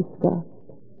 steps discussed.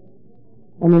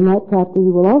 And in that chapter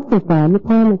you will also find the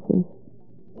promises.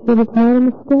 She said, it's not a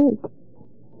mistake.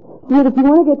 She said, if you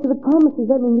want to get to the promises,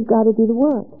 that means you've got to do the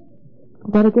work.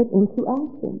 You've got to get into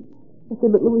action. I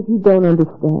said, but Louise, you don't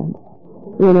understand.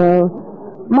 You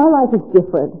know, my life is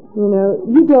different. You know,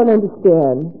 you don't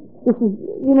understand. This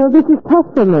is tough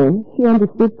for me. She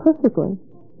understood perfectly.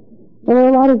 And there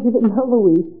are a lot of you that know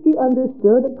Louise. She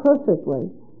understood it perfectly.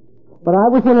 But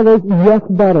I was one of those yes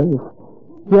butters.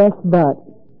 Yes, but.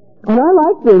 And I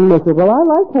liked being miserable. I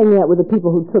liked hanging out with the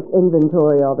people who took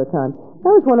inventory all the time.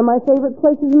 That was one of my favorite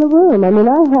places in the room. I mean,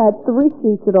 I had 3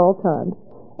 seats at all times.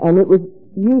 And it was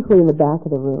usually in the back of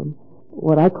the room,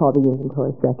 what I call the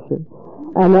inventory section.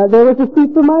 And there was a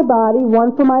seat for my body,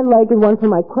 one for my leg, and one for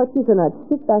my crutches, and I'd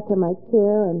sit back in my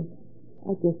chair, and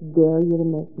I just dare you to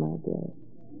make my day.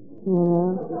 You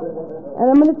know? And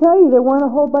I'm going to tell you, there weren't a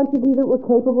whole bunch of you that were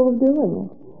capable of doing it.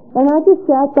 And I just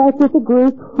sat back with a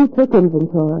group who took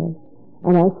inventory,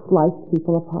 and I sliced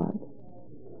people apart.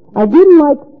 I didn't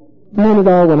like men at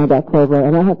all when I got sober,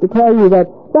 and I have to tell you that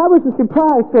was a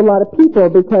surprise to a lot of people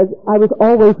because I was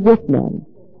always with men.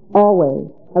 Always.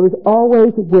 I was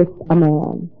always with a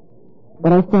man.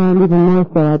 But I found even more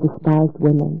so I despised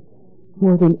women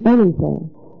more than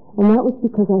anything, and that was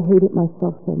because I hated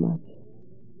myself so much.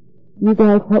 You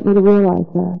guys helped me to realize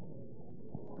that.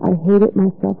 I hated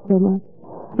myself so much.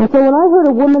 And so when I heard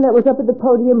a woman that was up at the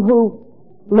podium who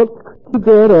looked too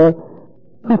good or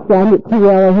who sounded too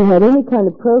well or who had any kind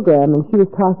of program and she was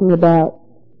talking about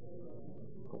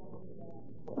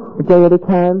a day at a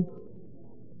time,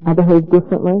 I behaved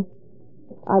differently,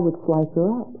 I would slice her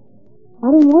up.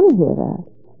 I didn't want to hear that.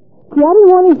 See, I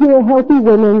didn't want to hear healthy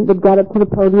women that got up to the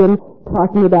podium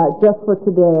talking about just for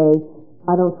today,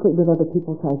 I don't sleep with other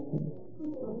people's husbands.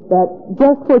 That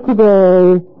just for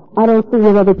today, I don't sleep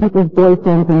with other people's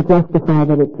boyfriends and justify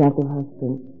that it's not their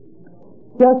husband.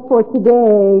 Just for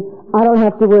today, I don't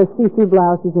have to wear see-through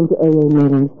blouses into AA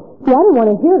meetings. See, I didn't want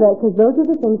to hear that because those are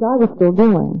the things I was still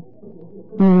doing.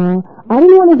 I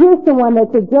didn't want to hear someone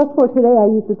that said, just for today, I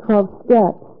used the 12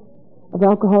 steps of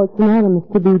Alcoholics Anonymous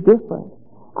to be different.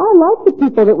 I like the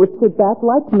people that would sit back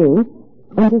like me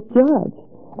and just judge.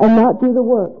 and not do the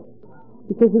work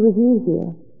because it was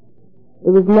easier.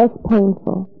 It was less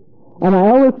painful. And I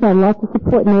always found lots of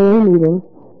support in AA meetings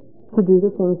to do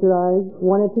the things that I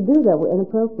wanted to do that were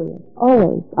inappropriate.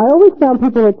 Always. I always found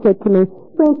people that said to me,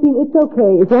 Francine, it's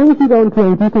okay. As long as you don't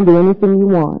drink, you can do anything you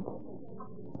want.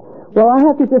 Well, I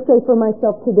have to just say for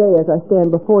myself today as I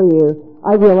stand before you,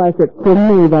 I realize that for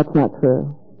me that's not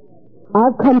true.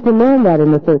 I've come to learn that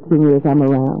in the 13 years I'm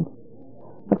around.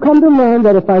 I've come to learn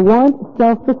that if I want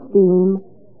self-esteem,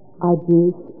 I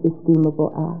do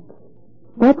esteemable acts.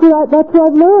 That's what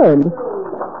I've learned.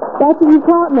 That's what you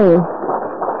taught me.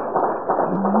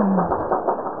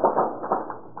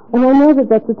 And I know that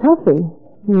that's a toughie.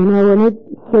 You know, and it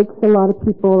shakes a lot of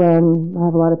people, and I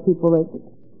have a lot of people that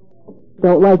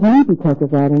don't like me because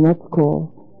of that, and that's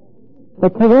cool.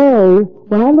 But today,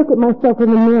 when I look at myself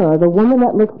in the mirror, the woman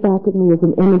that looks back at me is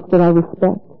an image that I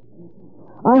respect.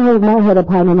 I hold my head up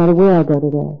high no matter where I go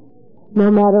today. No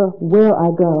matter where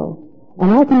I go.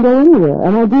 And I can go anywhere,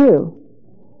 and I do.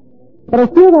 But I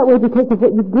feel that way because of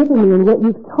what you've given me and what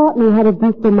you've taught me how to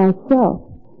do for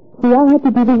myself. See, I had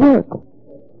to do the work.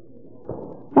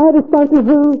 I had to start to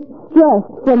stress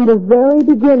from the very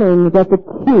beginning that the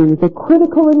key, the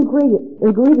critical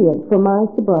ingredient for my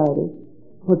sobriety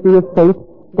would be a faith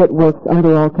that works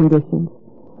under all conditions.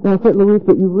 And I said, Louise,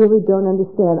 but you really don't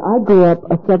understand. I grew up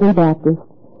a Southern Baptist,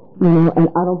 you know, and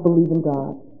I don't believe in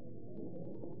God.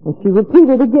 And she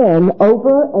repeated again,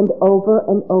 over and over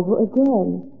and over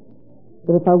again,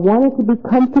 that if I wanted to be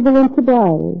comfortable in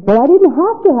sobriety, but I didn't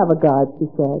have to have a God, she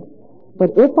said,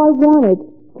 but if I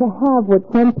wanted to have what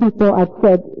some people, I've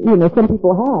said, you know, some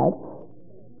people had,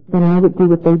 then I would do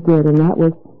what they did, and that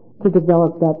was to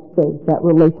develop that faith, that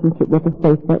relationship with the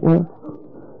faith that works.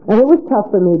 And it was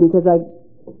tough for me because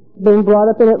being brought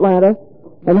up in Atlanta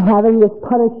and having this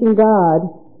punishing God,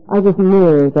 I just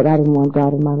knew that I didn't want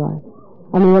God in my life.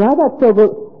 I mean, when I got sober,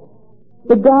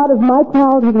 the God of my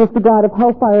childhood was the God of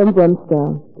hellfire and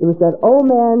brimstone. It was that old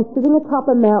man sitting atop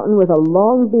a mountain with a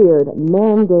long beard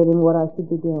mandating what I should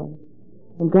be doing.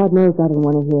 And God knows I didn't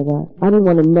want to hear that. I didn't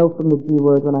want to know from the G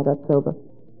word when I got sober.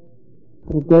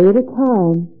 But a day at a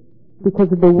time, because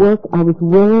of the work I was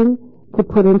willing to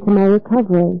put into my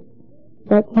recovery,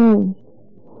 that changed.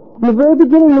 In the very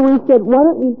beginning, Louise said, why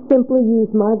don't you simply use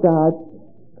my God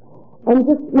and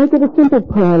just make it a simple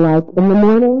prayer like, in the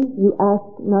morning, you ask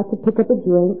not to pick up a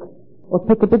drink or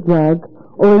pick up a drug,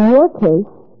 or in your case,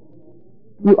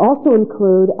 you also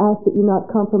include, ask that you not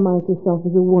compromise yourself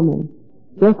as a woman.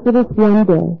 Just for this one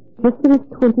day. Just for this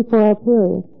 24-hour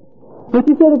period. But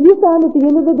she said, if you found at the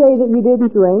end of the day that you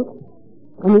didn't drink,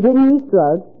 and you didn't use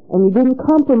drugs, and you didn't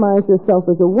compromise yourself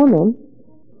as a woman,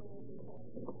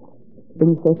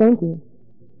 then you say thank you.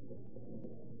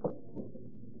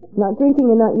 Not drinking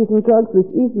and not using drugs was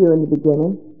easier in the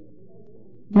beginning.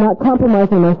 Not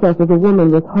compromising myself as a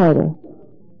woman was harder.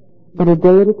 But a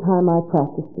day at a time I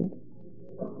practiced it.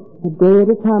 A day at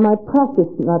a time I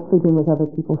practiced not sleeping with other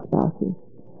people's spouses.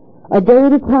 A day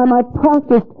at a time I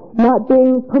practiced not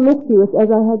being promiscuous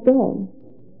as I had been.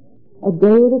 A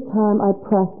day at a time I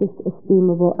practiced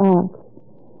esteemable acts.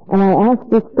 And I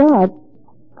asked this God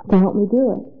to help me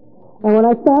do it. And when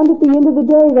I found at the end of the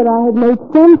day that I had made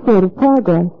some sort of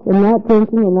progress in not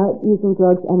drinking and not using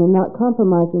drugs and in not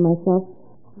compromising myself,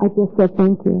 I just said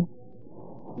thank you.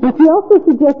 And she also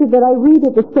suggested that I read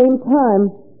at the same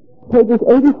time pages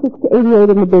 86 to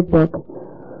 88 in the big book,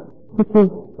 which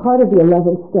is part of the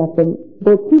 11th step. And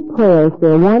there are two prayers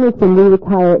there. One is when we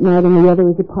retire at night and the other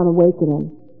is upon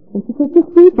awakening. And she said, just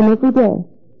read them every day.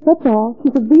 That's all. She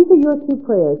said, these are your two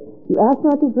prayers. You ask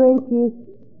not to drink, use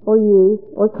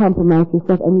or compromise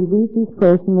yourself, and you read these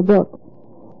prayers in the book.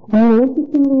 And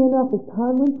interestingly enough, as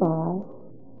time went by,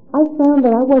 I found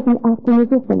that I wasn't acting as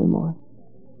if anymore.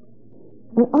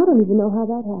 And I don't even know how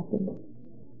that happened.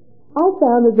 I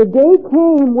found that the day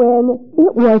came when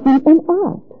it wasn't an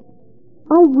act.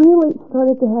 I really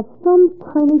started to have some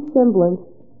tiny semblance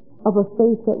of a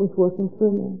faith that was working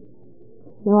through me.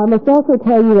 Now, I must also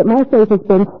tell you that my faith has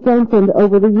been strengthened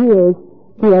over the years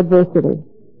through adversity.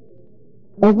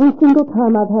 Every single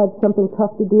time I've had something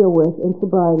tough to deal with in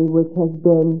sobriety, which has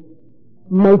been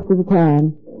most of the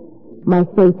time, my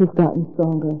faith has gotten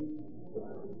stronger.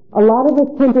 A lot of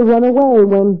us tend to run away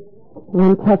when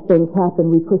tough things happen.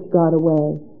 We push God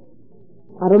away.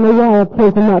 I don't know why I've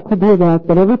chosen not to do that,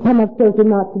 but every time I've chosen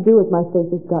not to do it, my faith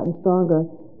has gotten stronger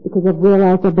because I've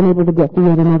realized I've been able to get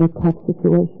through yet another tough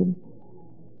situation.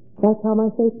 That's how my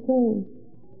faith changed.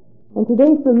 And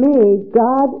today for me,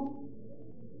 God,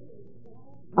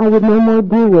 I would no more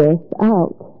do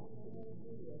without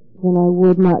than I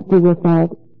would not do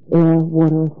without air,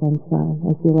 water, or sunshine,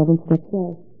 as the 11th step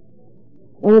says.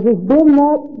 And it has been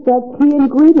that key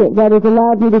ingredient that has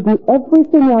allowed me to do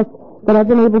everything else that I've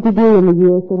been able to do in the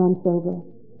years that I'm sober.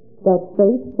 That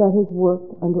faith that has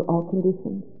worked under all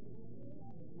conditions.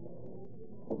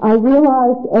 I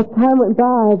realized as time went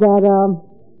by that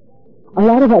a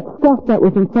lot of that stuff that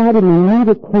was inside of me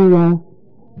needed to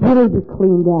really be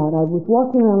cleaned out. I was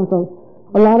walking around with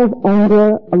a lot of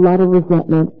anger, a lot of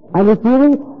resentment. I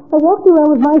walked around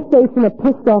with my face in a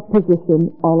pissed off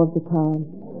position all of the time.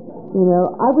 You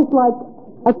know, I was like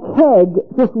a keg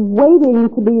just waiting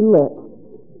to be lit.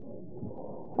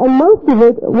 And most of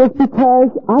it was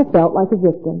because I felt like a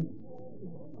victim.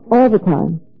 All the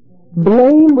time.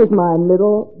 Blame was my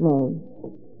middle name.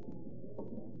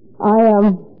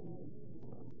 I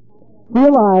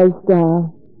realized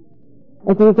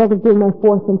as a result of doing my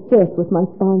 4th and 5th with my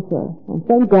sponsor, and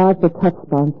thank God for tough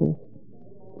sponsors.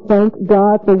 Thank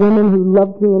God for women who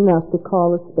loved me enough to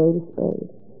call a spade a spade.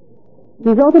 As a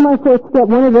result of my 4th step,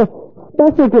 one of the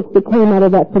special gifts that came out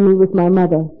of that for me was my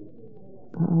mother.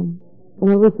 And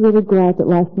I was really glad that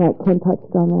last night Ken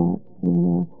touched on that.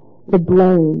 The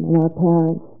blame in our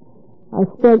parents. I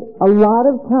spent a lot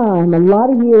of time, a lot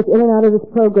of years in and out of this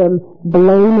program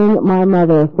blaming my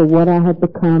mother for what I had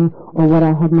become or what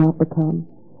I had not become.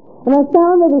 And I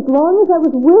found that as long as I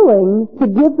was willing to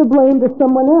give the blame to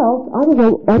someone else, I was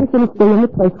going to stay in the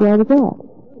place where I was at.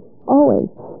 Always.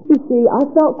 You see, I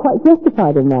felt quite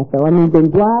justified in that, though. I mean,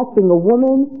 being black, being a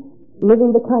woman,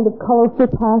 living the kind of colorful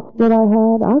past that I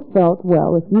had, I felt,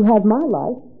 well, if you had my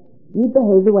life, you'd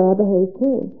behave the way I behaved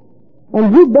too. And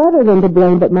who better than to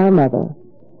blame but my mother?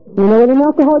 You know, in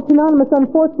Alcoholics Anonymous,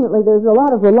 unfortunately, there's a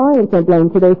lot of reliance on blame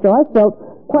today, so I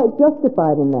felt quite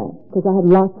justified in that, because I had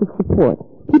lots of support.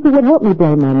 People would help me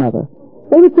blame my mother.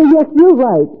 They would say, yes, you're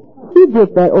right. She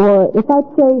did that. Or if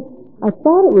I'd say, I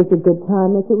thought it was a good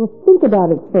time, they said, well, think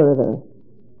about it further.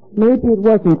 Maybe it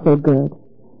wasn't so good.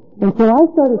 And so I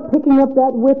started picking up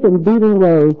that whip and beating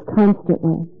Rose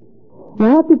constantly. And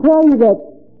I have to tell you that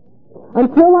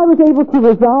until I was able to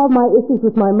resolve my issues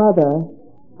with my mother,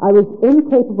 I was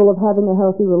incapable of having a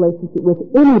healthy relationship with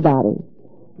anybody,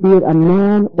 be it a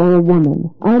man or a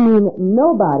woman. I mean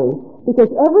nobody.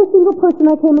 Because every single person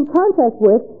I came in contact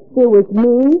with, there was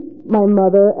me, my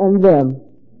mother, and them.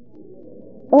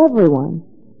 Everyone.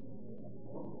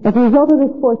 As a result of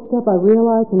this 4th step, I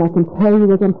realized, and I can tell you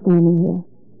as I'm standing here,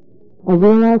 I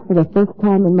realized for the first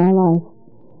time in my life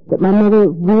that my mother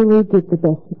really did the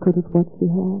best she could with what she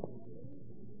had.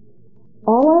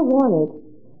 All I wanted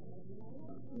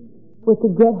was to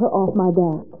get her off my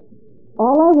back.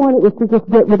 All I wanted was to just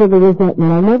get rid of the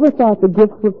resentment. I never thought the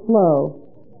gifts would flow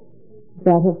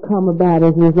that have come about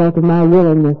as a result of my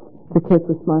willingness to take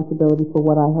responsibility for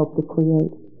what I helped to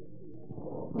create.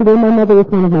 Today my mother is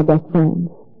one of my best friends,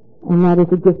 and that is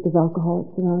a gift of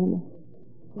Alcoholics Anonymous.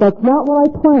 That's not what I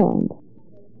planned.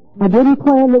 I didn't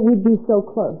plan that we'd be so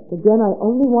close. Again, I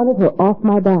only wanted her off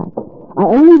my back. I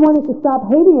only wanted to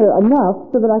stop hating her enough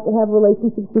so that I could have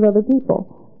relationships with other people.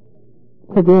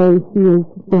 Today, she is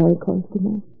very close to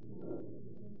me.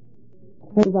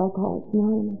 That is Alcoholics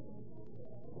Anonymous.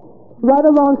 Right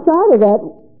alongside of that,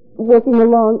 working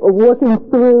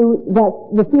through that,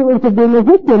 the feelings of being a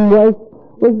victim was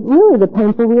really the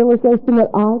painful realization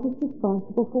that I was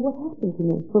responsible for what happened to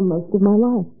me for most of my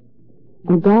life.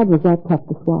 And God was that tough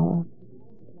to swallow.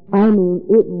 I mean,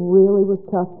 it really was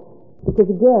tough. Because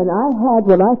again, I had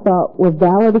what I thought were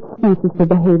valid excuses for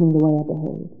behaving the way I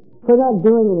behaved. For not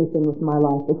doing anything with my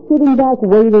life. For sitting back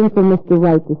waiting for Mr.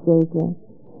 Right to save me.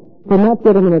 For not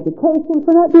getting an education.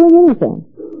 For not doing anything.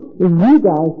 It was you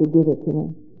guys who did it to me.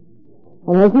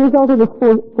 And as a result of this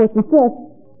 4th and 5th,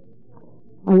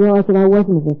 I realized that I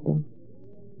wasn't a victim,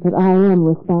 that I am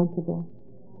responsible.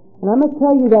 And I'm going to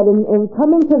tell you that in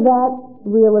coming to that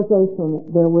realization,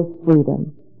 there was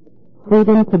freedom.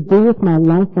 Freedom to do with my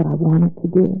life what I wanted to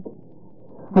do.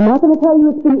 I'm not going to tell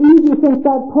you it's been easy since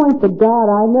that point, but God,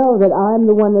 I know that I'm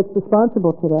the one that's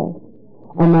responsible today.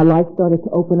 And my life started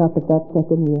to open up at that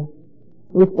 2nd year.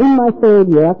 It was in my 3rd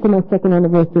year, after my 2nd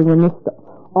anniversary, when this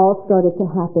all started to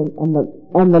happen,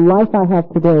 and the life I have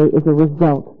today is a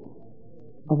result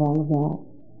of all of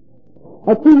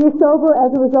that. At 2 years sober,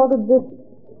 as a result of this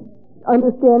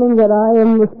understanding that I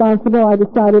am responsible, I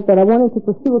decided that I wanted to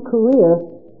pursue a career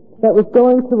that was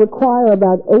going to require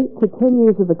about 8 to 10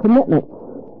 years of a commitment.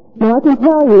 Now, I can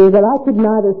tell you that I could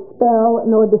neither spell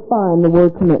nor define the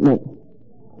word commitment.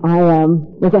 I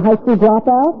was a high school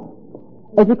dropout.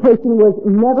 Education was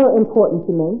never important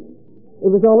to me. It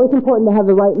was always important to have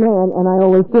the right man, and I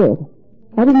always did.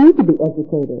 I didn't need to be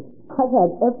educated. I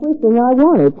had everything I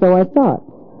wanted, so I thought.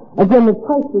 Again, the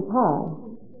price was high.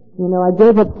 You know, I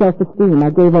gave up self-esteem.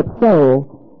 I gave up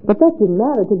soul But that didn't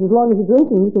matter, because as long as you're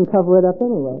drinking, you can cover it up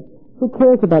anyway. Who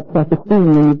cares about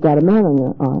self-esteem when you've got a man on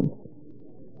your arms?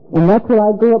 And that's what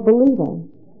I grew up believing.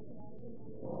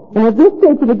 And at this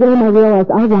stage of the game, I realized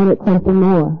I wanted something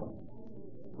more.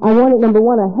 I wanted, number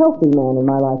one, a healthy man in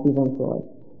my life eventually.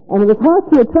 And it was hard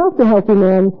to attract a healthy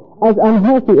man as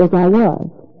unhealthy as I was.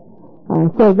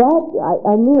 So that,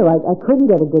 I knew I couldn't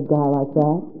get a good guy like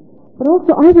that. But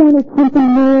also, I wanted something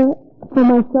more for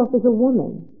myself as a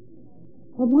woman.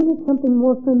 I wanted something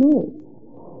more for me.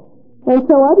 And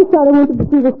so I decided I wanted to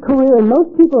pursue this career, and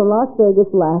most people in Las Vegas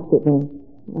laughed at me.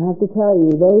 I have to tell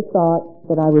you, they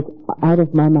thought that I was out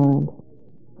of my mind.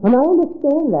 And I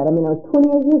understand that. I mean, I was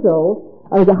 28 years old,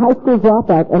 I was a high school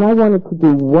dropout, and I wanted to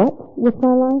do what with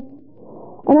my life?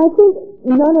 And I think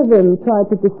none of them tried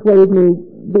to dissuade me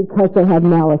because they had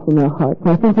malice in their hearts.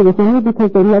 I think it was only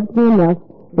because they loved me enough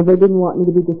that they didn't want me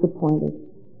to be disappointed.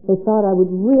 They thought I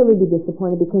would really be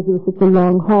disappointed because it was such a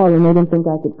long haul and they didn't think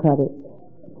I could cut it.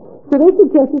 So they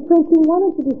suggested, Francine, why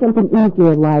don't you do something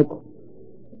easier like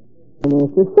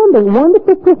there's some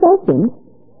wonderful professions,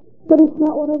 but it's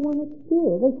not what I wanted to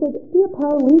do. They said, be a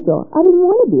paralegal. I didn't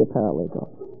want to be a paralegal.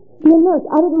 Be a nurse.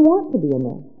 I didn't want to be a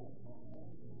nurse.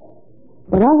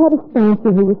 But I had a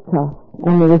sponsor who was tough.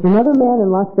 And there was another man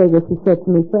in Las Vegas who said to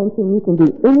me, Francine, you can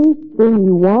do anything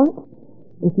you want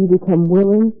if you become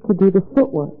willing to do the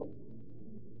footwork.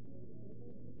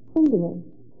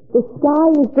 The sky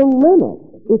is the limit.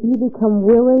 If you become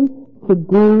willing to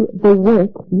do the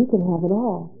work, you can have it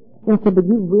all. And I said, but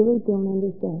you really don't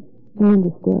understand. I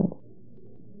understood.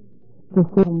 They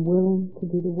said, I'm willing to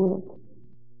do the work.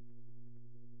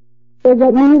 They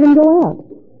let many of them go out.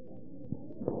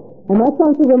 And my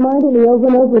sponsor reminded me over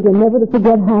and over again never to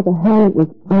forget how I was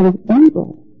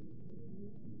able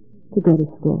to go to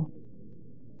school.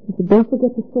 He said, don't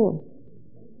forget the source.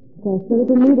 So I started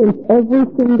the meetings every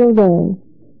single day.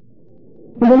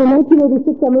 And then in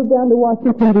 1986 I moved down to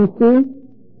Washington, D.C.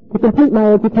 to complete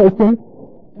my education.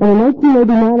 And in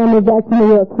 1989 I moved back to New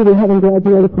York City, having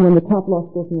graduated from one of the top law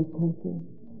schools in this country.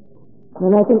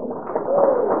 And I think...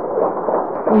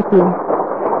 Thank you.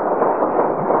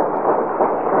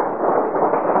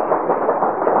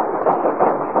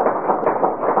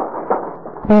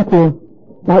 Thank you.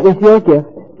 That was your gift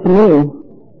to me.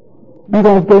 You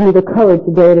guys gave me the courage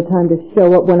a day at a time to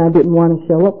show up when I didn't want to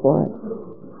show up for it.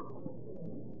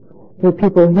 There are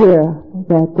people here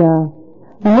that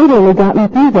literally got me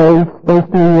through those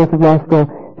 3 years of law school.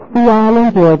 Sea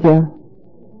Island, Georgia.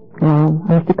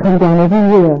 I used to come down every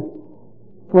year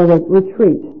for the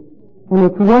retreat. And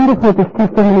it's wonderful to see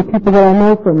so many people that I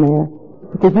know from there,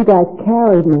 because you guys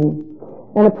carried me.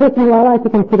 And a person who I like to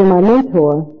consider my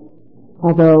mentor,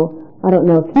 although I don't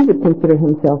know if he would consider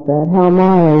himself that, Hal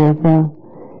Meyer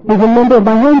is a member of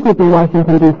my home group in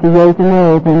Washington, D.C., Ways and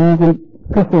Ways, and he's a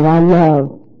person I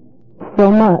love so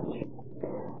much.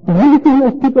 And he was one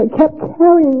of those people that kept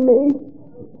carrying me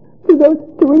through those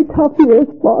 3 tough years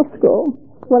of law school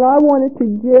when I wanted to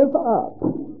give up,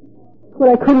 when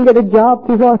I couldn't get a job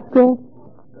through law school.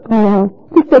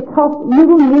 Just the tough,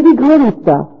 little nitty-gritty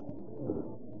stuff.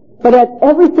 But at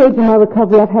every stage in my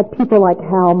recovery, I've had people like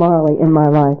Hal Marley in my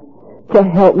life to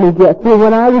help me get through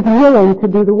when I was willing to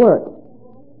do the work.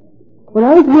 When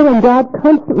I was willing, God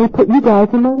constantly put you guys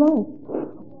in my life.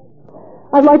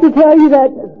 I'd like to tell you that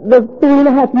the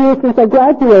 3.5 years since I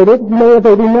graduated, May of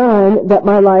 '89, that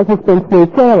my life has been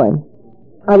smooth sailing.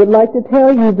 I would like to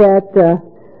tell you that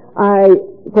I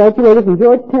graduated from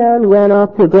Georgetown, ran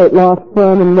off to a great law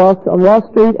firm on Wall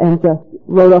Street, and just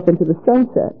rode off into the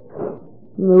sunset.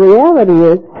 And the reality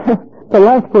is, the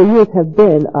last 4 years have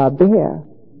been a bear.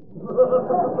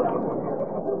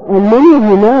 And many of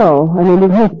you know, I mean,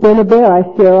 it has been a bear. I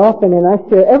share often, and I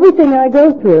share everything I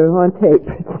go through on tape.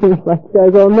 It seems like you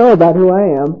guys all know about who I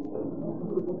am.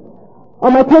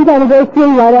 On my 10th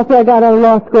anniversary, right after I got out of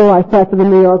law school, I sat for the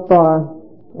New York bar.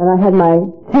 And I had my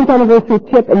 10th anniversary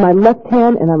chip in my left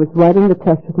hand, and I was writing the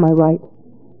test with my right.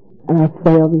 And I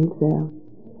failed the exam.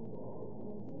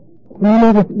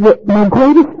 My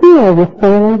greatest fear was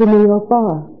failing the New York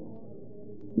bar.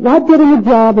 Not getting a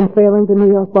job and failing the New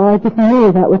York bar, I just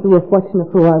knew that was a reflection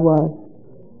of who I was.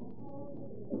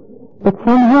 But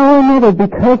somehow or another,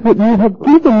 because what you have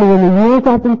given me in the years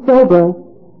I've been sober,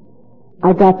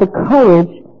 I got the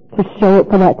courage to show up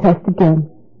for that test again.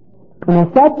 And I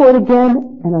sat for it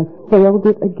again, and I failed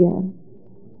it again.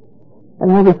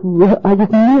 And I just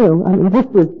knew, I mean, this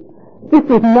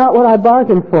was not what I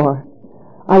bargained for.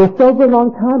 I was sober a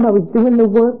long time, I was doing the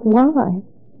work, why?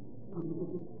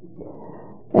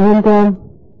 And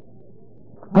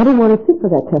I didn't want to sit for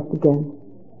that test again.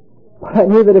 But I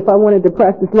knew that if I wanted to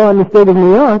practice law in the state of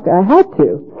New York, I had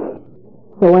to.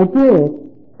 So I did,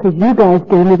 because you guys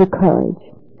gave me the courage.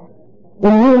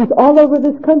 In rooms all over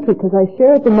this country, because I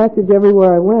shared the message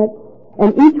everywhere I went,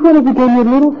 and each one of you gave me a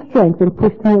little strength and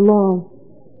pushed me along.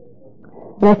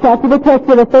 And I sat for the test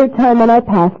for the third time, and I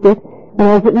passed it, and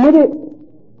I was admitted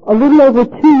a little over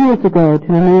 2 years ago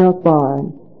to a New York bar.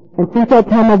 And since that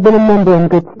time, I've been a member in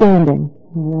good standing,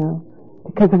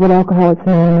 because of what Alcoholics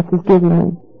Anonymous has given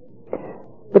me.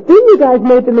 But then you guys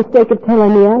made the mistake of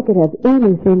telling me I could have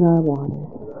anything I wanted.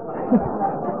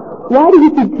 Why do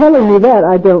you keep telling me that?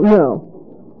 I don't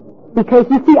know. Because,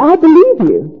 you see, I believe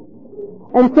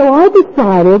you. And so I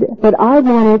decided that I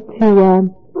wanted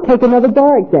to take another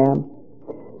bar exam.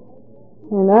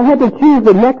 And I had to choose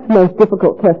the next most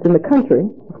difficult test in the country,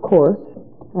 of course.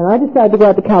 And I decided to go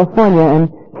out to California and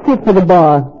sit for the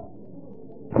bar.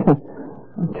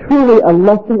 Truly a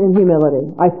lesson in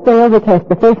humility. I failed the test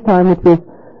the first time, which was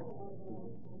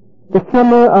the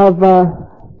summer of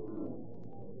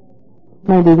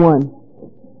 91.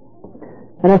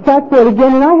 And I sat for it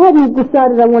again, and I hadn't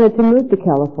decided I wanted to move to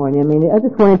California. I mean, I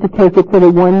just wanted to take it so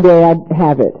that one day I'd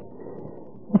have it.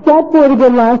 I sat for it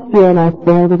again last year, and I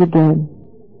failed it again.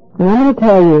 And I'm going to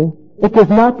tell you, it does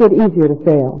not get easier to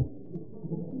fail.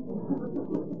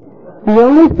 The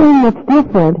only thing that's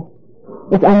different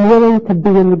is I'm willing to be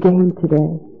in the game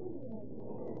today.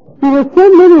 There are so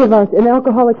many of us in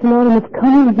Alcoholics Anonymous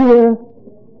coming here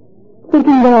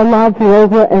thinking that our lives are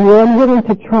over, and we're unwilling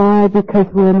to try because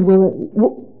we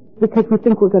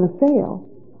think we're going to fail.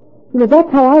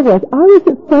 That's how I was. I was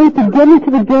afraid to get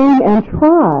into the game and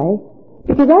try,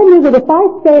 because I knew that if I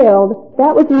failed,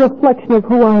 that was a reflection of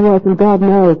who I was, and God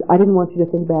knows I didn't want you to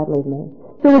think badly of me.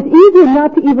 So it's easier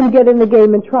not to even get in the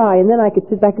game and try, and then I could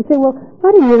sit back and say, well,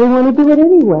 I didn't really want to do it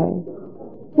anyway.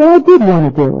 Well, I did want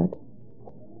to do it.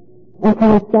 And so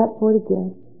I sat for it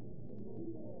again.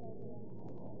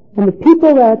 And the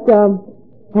people that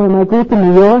were in my group in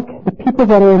New York, the people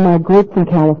that are in my groups in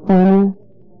California,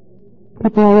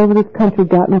 people all over this country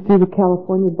got me through the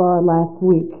California bar last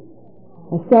week.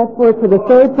 I sat for it for the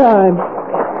third time.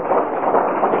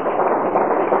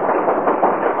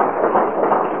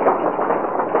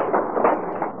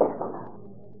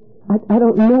 I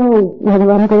don't know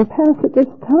whether I'm going to pass it this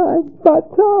time, but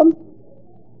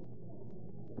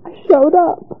I showed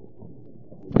up.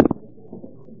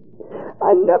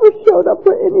 I never showed up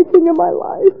for anything in my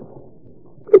life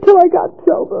until I got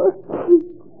sober.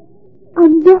 I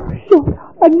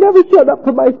never showed up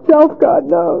for myself, God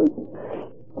knows.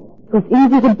 It was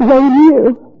easy to blame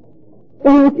you.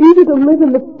 And it was easy to live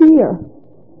in the fear.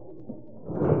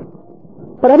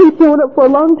 But I've been showing up for a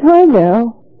long time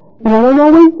now. And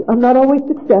I'm not always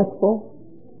successful.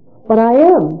 But I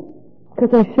am.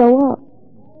 Because I show up.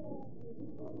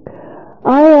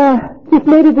 I just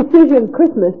made a decision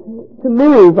Christmas to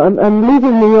move. I'm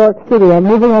leaving New York City. I'm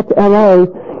moving out to L.A.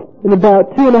 in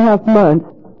about 2.5 months.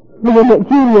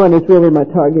 June 1 is really my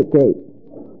target date.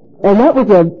 And that was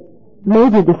a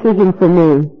major decision for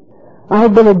me.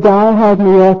 I've been a die-hard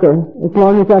New Yorker as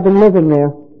long as I've been living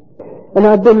there. And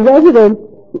I've been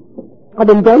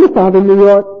domiciled in New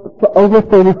York for over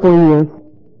 34 years.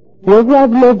 Wherever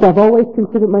I've lived, I've always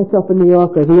considered myself a New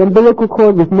Yorker. The umbilical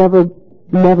cord was never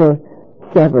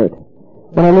severed.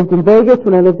 When I lived in Vegas,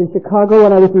 when I lived in Chicago,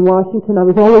 when I was in Washington, I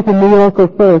was always a New Yorker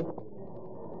first.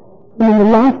 And in the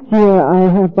last year,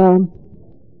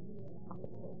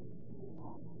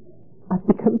 I've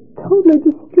become totally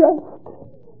distressed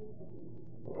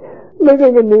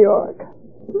living in New York.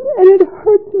 And it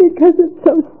hurts me because it's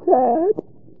so sad.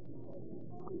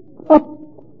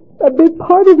 A big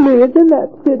part of me is in that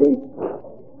city.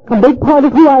 A big part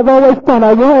of who I've always thought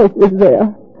I was is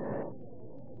there.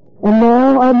 And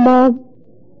now I'm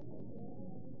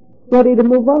ready to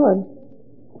move on.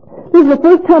 This is the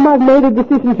first time I've made a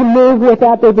decision to move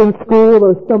without there being school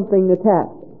or something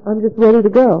attached. I'm just ready to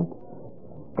go.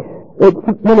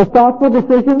 It's been a thoughtful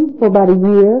decision for about a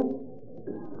year.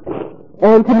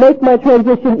 And to make my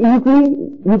transition easy,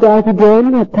 you guys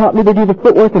again have taught me to do the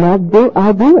footwork, and I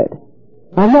do it.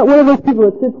 I'm not one of those people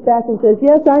that sits back and says,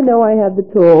 yes, I know I have the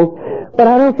tools, but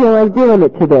I don't feel like doing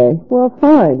it today. Well,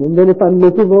 fine. And then if I'm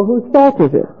miserable, whose fault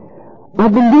is it?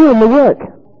 I've been doing the work.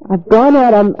 I've gone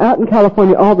out. I'm out in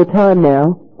California all the time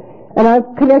now. And I've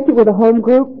connected with a home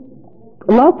group.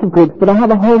 Lots of groups, but I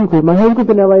have a home group. My home group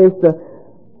in L.A. is the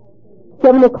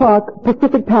 7 o'clock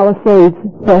Pacific Palisades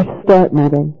Fresh Start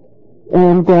meeting.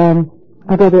 And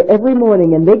I go there every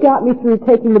morning, and they got me through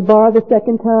taking the bar the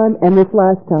second time and this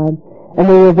last time. And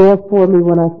they were there for me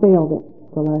when I failed it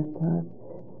the last time.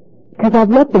 Because I've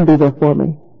let them be there for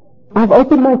me. I've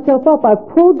opened myself up. I've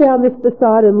pulled down this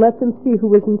facade and let them see who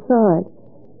was inside.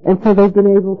 And so they've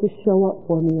been able to show up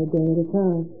for me a day at a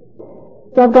time.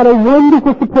 So I've got a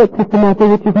wonderful support system out there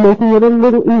which is making it a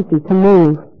little easy to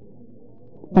move.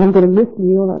 But I'm going to miss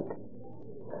New York.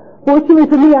 Fortunately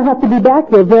for me, I have to be back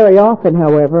there very often,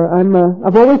 however.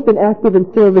 I've always been active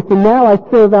in service, and now I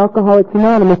serve Alcoholics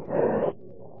Anonymous.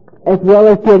 As well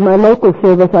as doing my local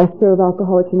service, I serve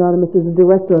Alcoholics Anonymous as a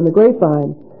director on the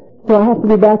Grapevine. So I have to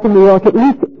be back in New York at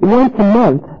least once a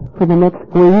month for the next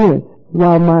 4 years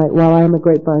while I am a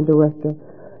Grapevine director.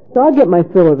 So I'll get my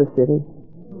fill of the city.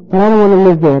 And I don't want to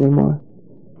live there anymore.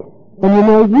 And you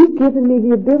know, you've given me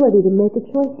the ability to make a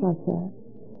choice like that.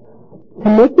 To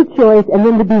make the choice and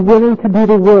then to be willing to do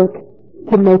the work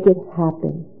to make it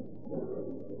happen.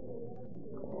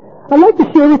 I'd like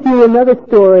to share with you another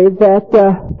story that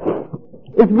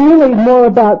is really more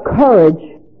about courage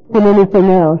than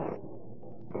anything else.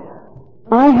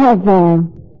 I have,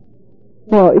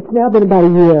 it's now been about a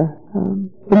year.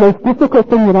 The most difficult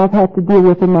thing that I've had to deal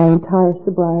with in my entire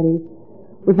sobriety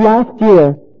was last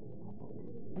year.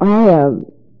 I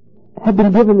had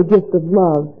been given the gift of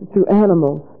love through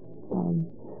animals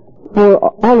for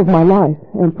all of my life.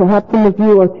 And perhaps some of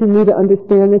you are too new to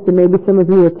understand this, and maybe some of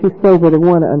you are too sober to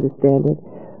want to understand it.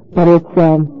 But it's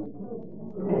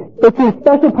a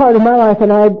special part of my life,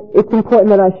 and it's important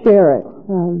that I share it.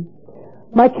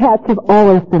 My cats have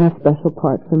always been a special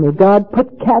part for me. God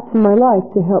put cats in my life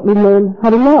to help me learn how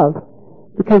to love,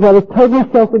 because I was totally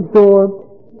self-absorbed,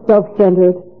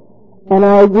 self-centered, and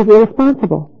I was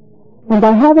irresponsible. And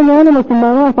by having animals in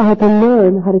my life, I had to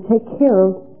learn how to take care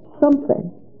of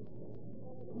something.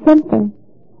 And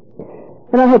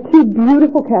I had two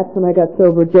beautiful cats when I got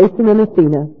sober, Jason and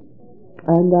Athena.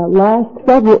 And last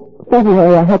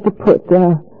February, I had to put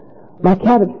my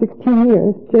cat of 16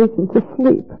 years, Jason, to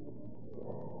sleep.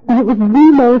 And it was the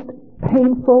most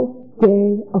painful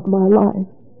day of my life.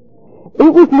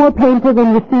 It was more painful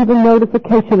than receiving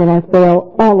notification that I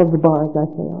failed all of the bars I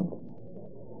failed.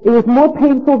 It was more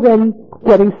painful than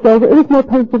getting sober. It was more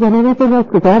painful than anything else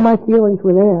because all my feelings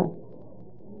were there.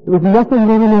 There was nothing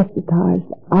being anesthetized.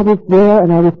 I was there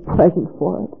and I was present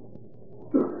for it.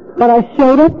 But I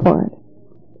showed up for it.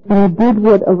 And I did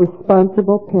what a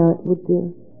responsible parent would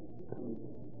do.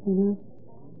 You know?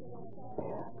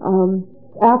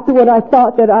 Afterward, I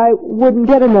thought that I wouldn't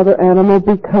get another animal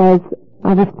because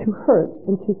I was too hurt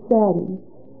and too saddened.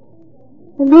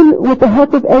 And then, with the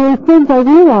help of AA friends, I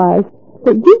realized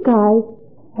that you guys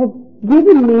have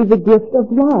given me the gift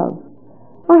of love.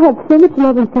 I have so much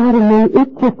love inside of me, it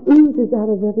just oozes out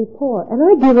of every pore. And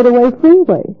I give it away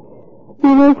freely.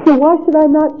 You know, so why should I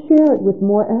not share it with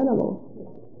more animals?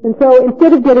 And so,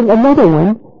 instead of getting another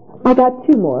one, I got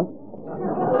 2 more.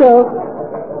 So,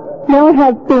 now I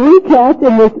have 3 cats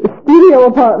in this studio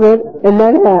apartment in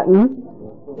Manhattan.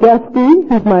 Dusty,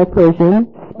 who's my Persian,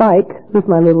 Spike, who's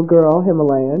my little girl,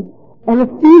 Himalayan, and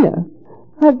Athena.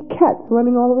 I have cats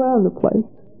running all around the place.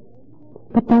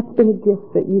 But that's been a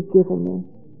gift that you've given me.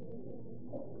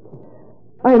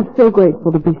 I am so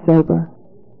grateful to be sober.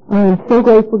 I am so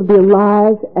grateful to be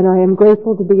alive, and I am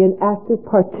grateful to be an active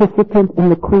participant in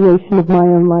the creation of my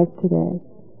own life today.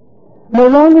 No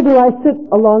longer do I sit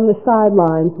along the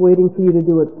sidelines waiting for you to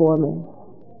do it for me.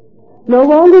 No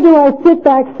longer do I sit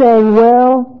back saying,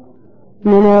 well,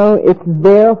 you know, it's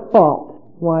their fault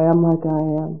why I'm like I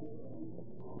am.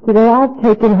 Today I've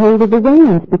taken hold of the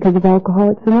reins because of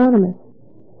Alcoholics Anonymous.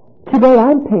 Today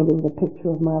I'm painting the picture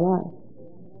of my life.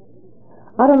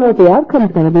 I don't know what the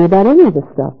outcome's going to be about any of this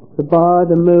stuff. The bar,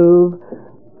 the move.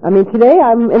 I mean, today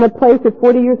I'm in a place at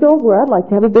 40 years old where I'd like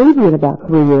to have a baby in about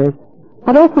 3 years.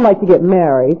 I'd also like to get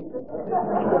married.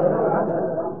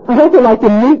 I'd also like to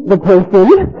meet the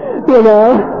person, you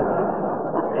know.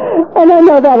 And I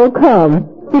know that'll come.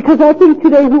 Because I think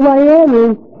today who I am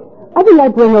is, I think I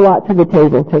bring a lot to the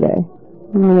table today.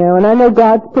 You know, and I know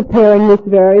God's preparing this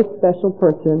very special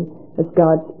person as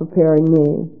God's preparing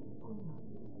me.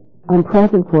 I'm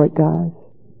present for it, guys.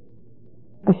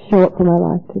 I show up for my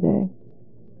life today.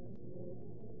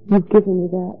 You've given me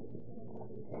that.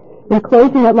 In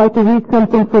closing, I'd like to read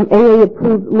something from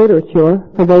AA-approved literature,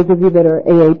 for those of you that are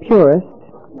AA purists.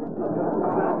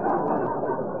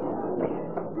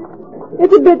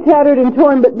 It's a bit tattered and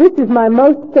torn, but this is my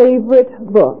most favorite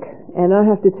book. And I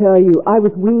have to tell you, I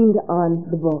was weaned on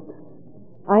the books.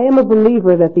 I am a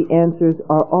believer that the answers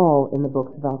are all in the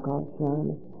books of Alcoholics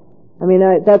Anonymous. I mean,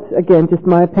 that's, again, just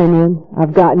my opinion.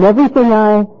 I've gotten everything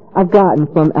I've gotten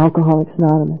from Alcoholics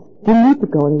Anonymous. Didn't need to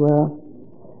go anywhere else.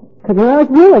 Because when I was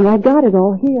willing, I got it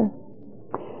all here.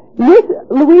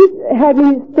 Louise had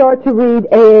me start to read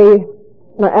AA,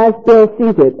 as Bill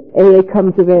sees it,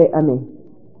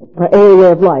 AA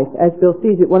way of life, as Bill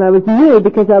sees it, when I was new,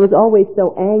 because I was always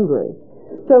so angry.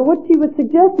 So what she would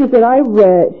suggest is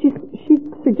that she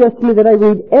suggested to me that I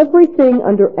read everything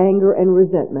under anger and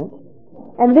resentment.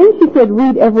 And then she said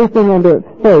read everything under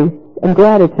faith and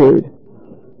gratitude.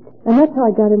 And that's how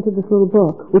I got into this little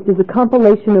book, which is a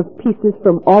compilation of pieces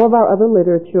from all of our other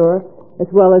literature, as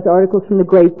well as articles from the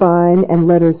Grapevine and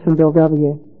letters from Bill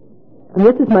W. And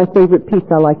this is my favorite piece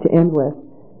I like to end with.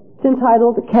 It's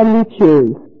entitled, Can We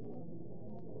Choose?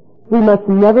 We must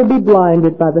never be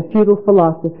blinded by the futile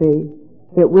philosophy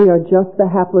that we are just the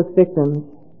hapless victims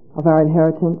of our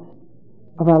inheritance,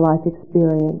 of our life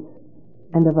experience,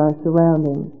 and of our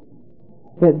surroundings.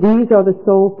 That these are the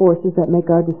sole forces that make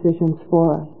our decisions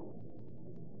for us.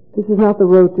 This is not the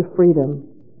road to freedom.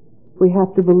 We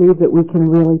have to believe that we can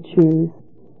really choose.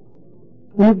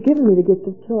 And He's given me the gift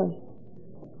of choice.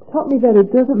 Taught me that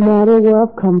it doesn't matter where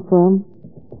I've come from.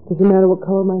 Doesn't matter what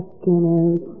color my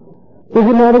skin is.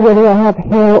 Doesn't matter whether I have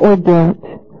hair or don't.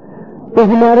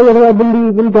 Doesn't matter whether I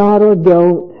believe in God or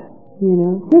don't. You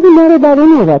know, doesn't matter about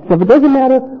any of that stuff. It doesn't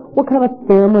matter what kind of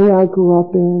family I grew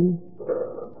up in.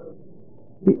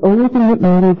 The only thing that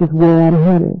matters is where I'm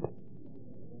headed,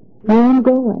 where I'm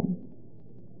going.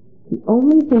 The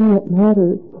only thing that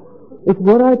matters is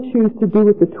what I choose to do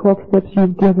with the 12 steps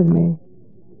you've given me.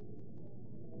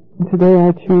 And today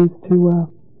I choose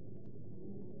to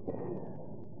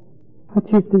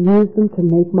use them to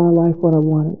make my life what I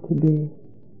want it to be.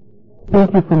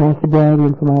 Thank you for my sobriety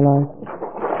and for my life.